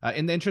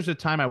in the interest of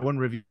time, I won't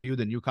review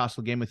the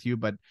Newcastle game with you,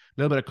 but a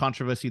little bit of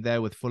controversy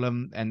there with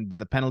Fulham and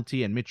the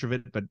penalty and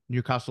Mitrovic, but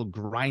Newcastle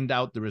grind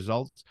out the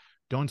results.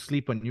 Don't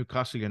sleep on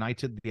Newcastle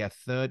United. They are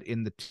third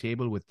in the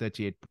table with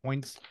 38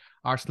 points.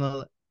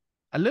 Arsenal,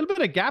 a little bit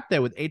of gap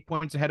there with 8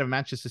 points ahead of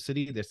Manchester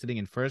City. They're sitting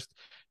in first.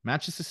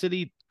 Manchester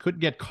City could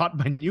get caught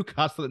by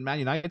Newcastle and Man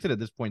United at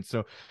this point.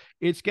 So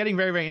it's getting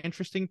very, very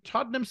interesting.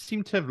 Tottenham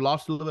seem to have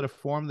lost a little bit of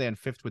form. They're in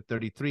fifth with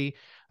 33,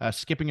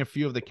 skipping a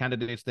few of the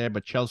candidates there,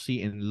 but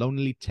Chelsea in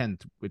lonely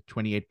 10th with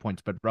 28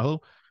 points. But Rahul,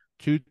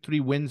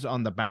 2-3 wins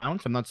on the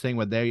bounce. I'm not saying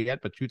we're there yet,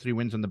 but 2-3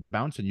 wins on the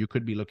bounce, and you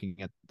could be looking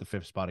at the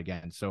fifth spot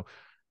again. So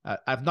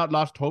I've not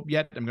lost hope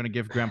yet. I'm going to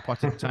give Graham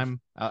Potter time.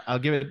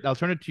 I'll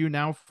turn it to you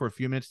now for a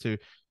few minutes to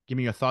give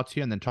me your thoughts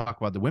here, and then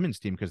talk about the women's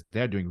team, because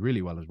they're doing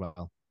really well as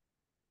well.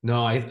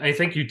 No, I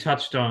think you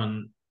touched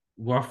on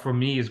what for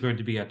me is going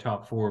to be a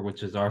top four,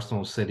 which is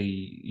Arsenal,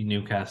 City,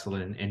 Newcastle,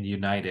 and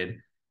United.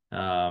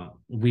 I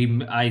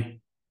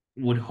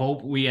would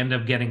hope we end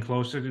up getting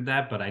closer to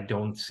that, but I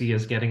don't see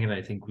us getting it.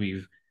 I think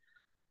we've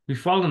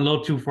fallen a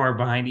little too far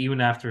behind,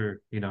 even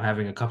after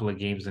having a couple of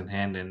games in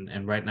hand.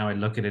 And right now, I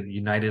look at it,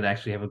 United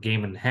actually have a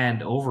game in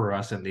hand over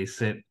us, and they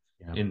sit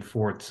in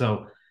fourth.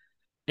 So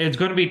it's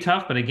going to be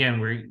tough. But again,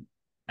 we're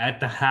at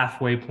the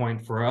halfway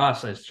point for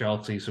us as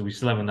Chelsea, so we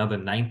still have another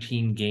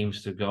 19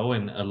 games to go,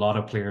 and a lot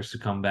of players to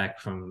come back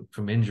from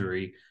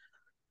injury.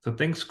 So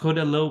things could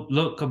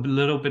look a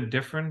little bit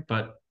different,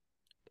 but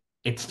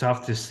it's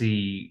tough to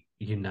see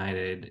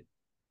United,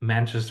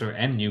 Manchester,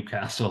 and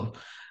Newcastle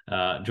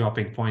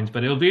dropping points.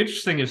 But it'll be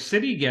interesting if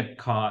City get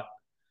caught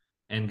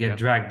and get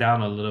dragged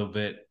down a little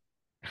bit.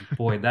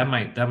 Boy, that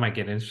might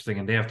get interesting.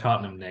 And they have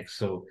Tottenham next,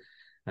 so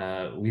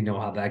we know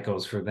how that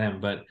goes for them.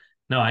 But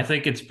no, I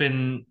think it's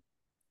been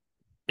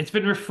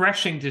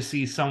refreshing to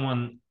see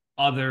someone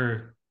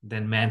other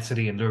than Man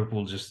City and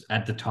Liverpool just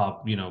at the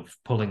top,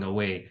 pulling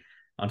away.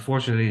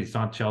 Unfortunately, it's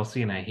not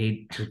Chelsea, and I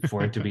hate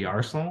for it to be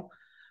Arsenal.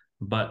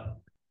 But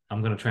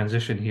I'm going to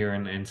transition here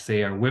and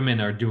say our women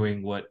are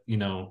doing what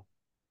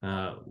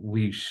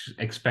we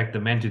expect the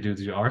men to do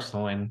to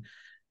Arsenal,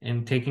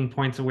 and taking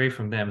points away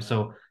from them.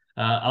 So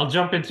I'll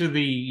jump into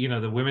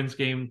the women's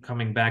game,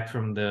 coming back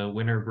from the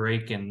winter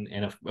break, and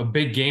a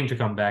big game to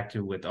come back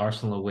to with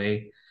Arsenal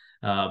away.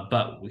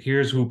 But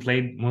here's who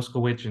played: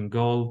 Moskowitz in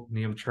goal,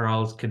 Niamh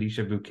Charles,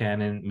 Kadisha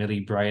Buchanan, Millie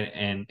Bright,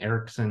 and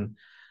Eriksson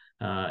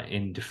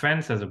in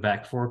defense as a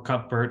back four.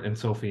 Cuthbert and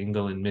Sophie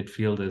Ingle in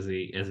midfield as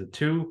a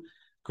two.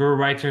 Guro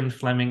Reiten,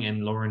 Fleming,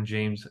 and Lauren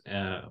James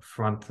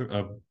front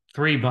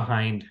three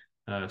behind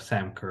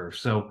Sam Kerr.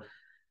 So,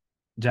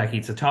 Jackie,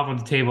 it's a top of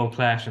the table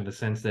clash in the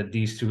sense that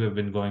these two have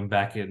been going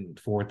back and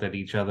forth at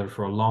each other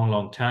for a long,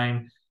 long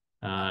time,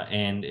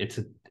 and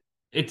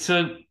it's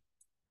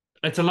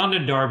a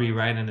London derby,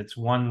 right? And it's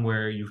one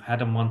where you've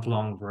had a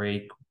month-long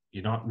break.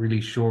 You're not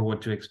really sure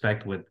what to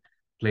expect with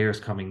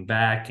players coming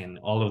back and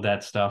all of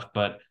that stuff.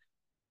 But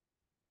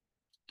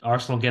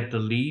Arsenal get the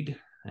lead,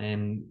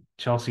 and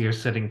Chelsea are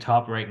sitting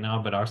top right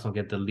now, but Arsenal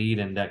get the lead,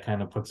 and that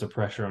kind of puts the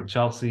pressure on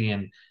Chelsea.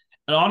 And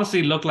it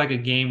honestly looked like a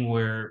game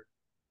where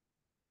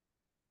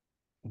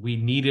we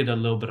needed a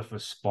little bit of a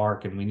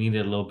spark, and we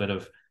needed a little bit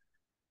of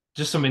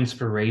just some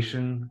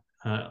inspiration,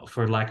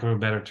 for lack of a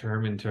better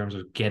term, in terms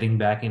of getting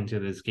back into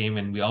this game.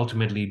 And we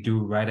ultimately do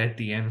right at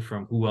the end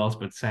from who else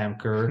but Sam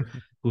Kerr,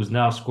 who's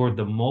now scored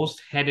the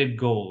most headed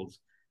goals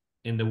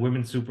in the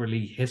Women's Super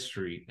League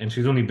history. And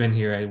she's only been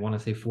here, I want to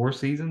say 3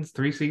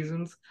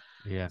 seasons.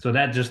 Yeah. So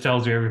that just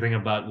tells you everything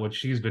about what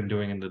she's been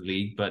doing in the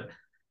league. But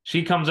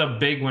she comes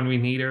up big when we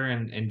need her,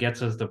 and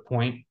gets us the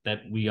point that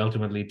we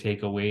ultimately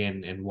take away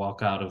and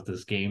walk out of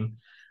this game.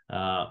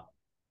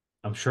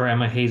 I'm sure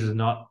Emma Hayes is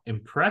not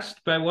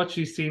impressed by what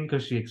she's seen,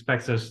 because she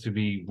expects us to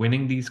be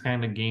winning these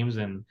kind of games,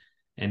 and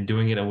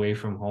doing it away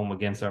from home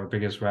against our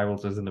biggest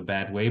rivals isn't a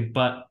bad way.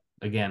 But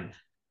again,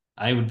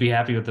 I would be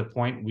happy with the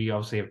point. We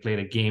obviously have played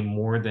a game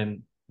more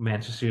than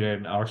Manchester United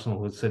and Arsenal,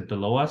 who sit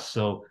below us,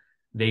 so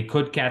they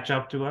could catch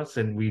up to us,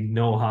 and we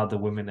know how the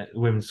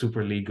Women's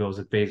Super League goes.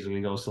 It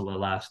basically goes to the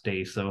last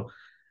day. So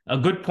a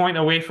good point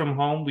away from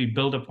home. We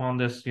build upon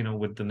this,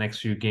 with the next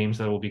few games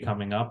that will be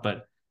coming up,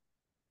 but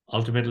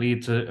ultimately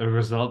it's a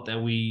result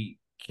that we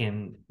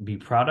can be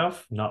proud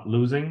of, not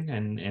losing,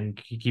 and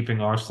keeping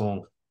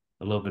Arsenal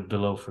a little bit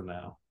below for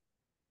now.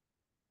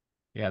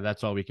 Yeah,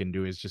 that's all we can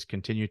do, is just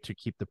continue to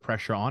keep the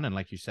pressure on. And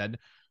like you said,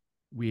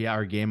 we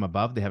are a game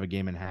above. They have a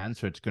game in hand,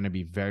 so it's going to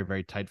be very,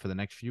 very tight for the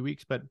next few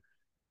weeks. But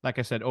like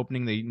I said,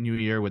 opening the new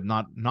year with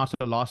not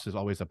a loss is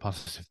always a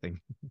positive thing.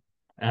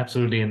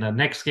 Absolutely. And the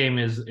next game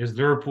is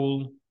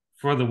Liverpool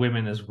for the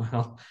women as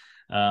well,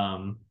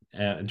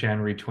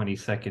 January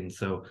 22nd.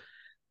 So,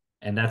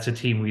 and that's a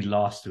team we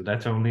lost to.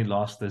 That's only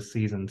lost this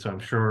season. So I'm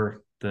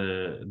sure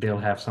they'll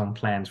have some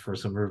plans for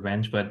some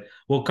revenge. But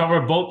we'll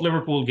cover both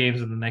Liverpool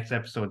games in the next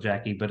episode,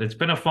 Jackie. But it's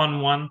been a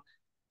fun one.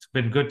 It's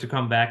been good to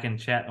come back and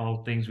chat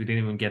all things. We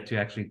didn't even get to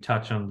actually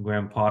touch on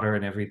Graham Potter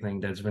and everything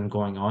that's been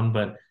going on.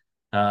 But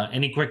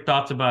any quick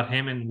thoughts about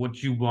him and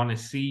what you want to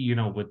see,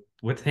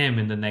 with him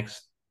in the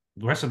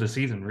rest of the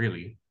season,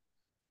 really?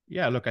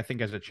 Yeah, look, I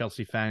think as a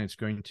Chelsea fan, it's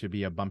going to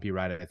be a bumpy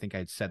ride. I think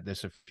I'd said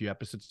this a few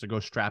episodes ago,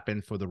 strap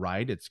in for the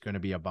ride. It's going to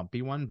be a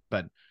bumpy one,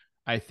 but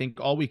I think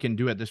all we can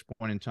do at this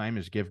point in time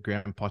is give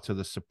Graham Potter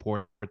the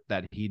support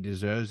that he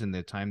deserves and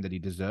the time that he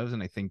deserves.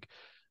 And I think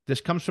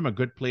this comes from a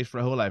good place,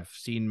 Rahul. I've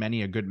seen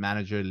many a good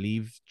manager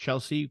leave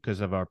Chelsea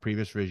because of our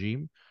previous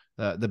regime.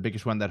 The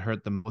biggest one that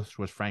hurt the most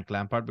was Frank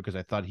Lampard, because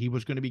I thought he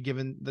was going to be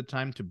given the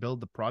time to build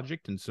the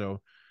project. And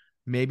so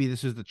maybe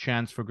this is the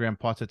chance for Graham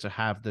Potter to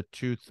have the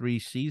 2-3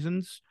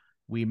 seasons.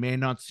 We may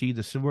not see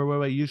the silverware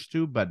we used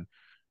to, but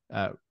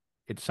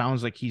it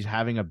sounds like he's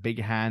having a big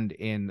hand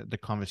in the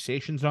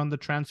conversations on the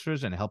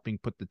transfers and helping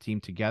put the team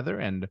together.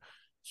 And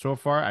so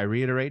far, I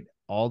reiterate,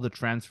 all the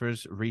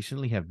transfers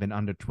recently have been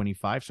under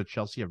 25. So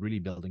Chelsea are really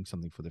building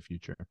something for the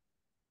future.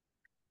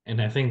 And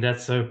I think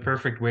that's a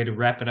perfect way to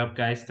wrap it up,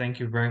 guys.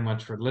 Thank you very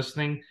much for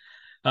listening.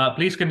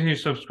 Please continue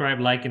to subscribe,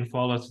 like, and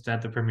follow us. It's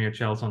at the Premier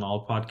Chels on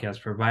all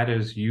podcast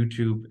providers,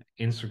 YouTube,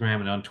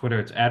 Instagram, and on Twitter.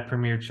 It's at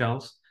Premier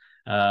Chels.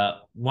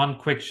 One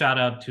quick shout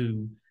out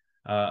to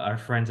our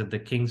friends at the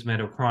Kings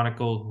Meadow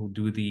Chronicle who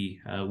do the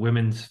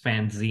women's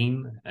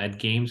fanzine at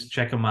games.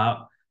 Check them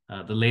out.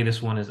 The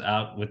latest one is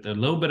out with a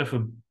little bit of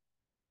a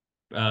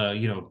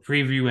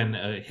preview and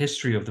a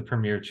history of the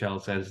Premier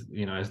Chelsea as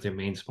their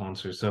main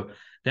sponsor. So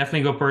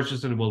definitely go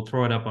purchase it. We'll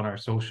throw it up on our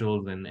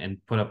socials and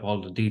put up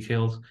all the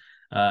details.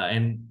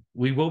 And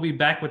we will be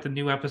back with a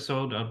new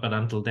episode. But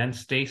until then,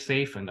 stay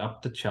safe and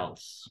up to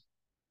Chelsea.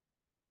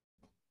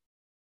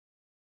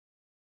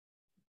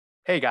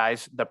 Hey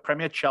guys, the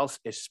Premier Chelsea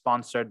is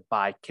sponsored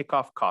by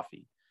Kickoff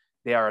Coffee.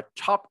 They are a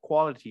top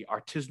quality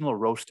artisanal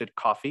roasted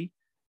coffee.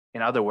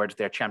 In other words,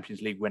 they're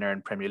Champions League winner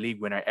and Premier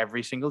League winner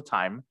every single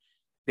time.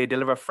 They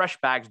deliver fresh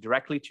bags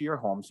directly to your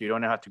home, so you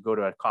don't have to go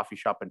to a coffee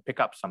shop and pick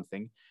up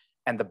something.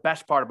 And the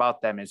best part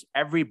about them is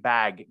every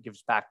bag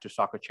gives back to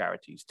soccer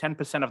charities.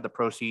 10% of the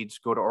proceeds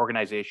go to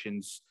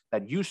organizations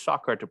that use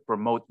soccer to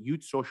promote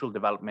youth social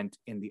development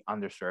in the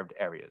underserved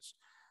areas.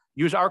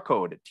 Use our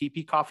code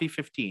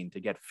TPCoffee15 to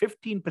get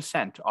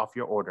 15% off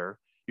your order.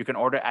 You can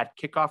order at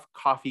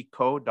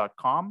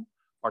kickoffcoffeeco.com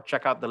or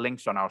check out the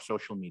links on our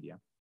social media.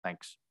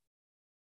 Thanks.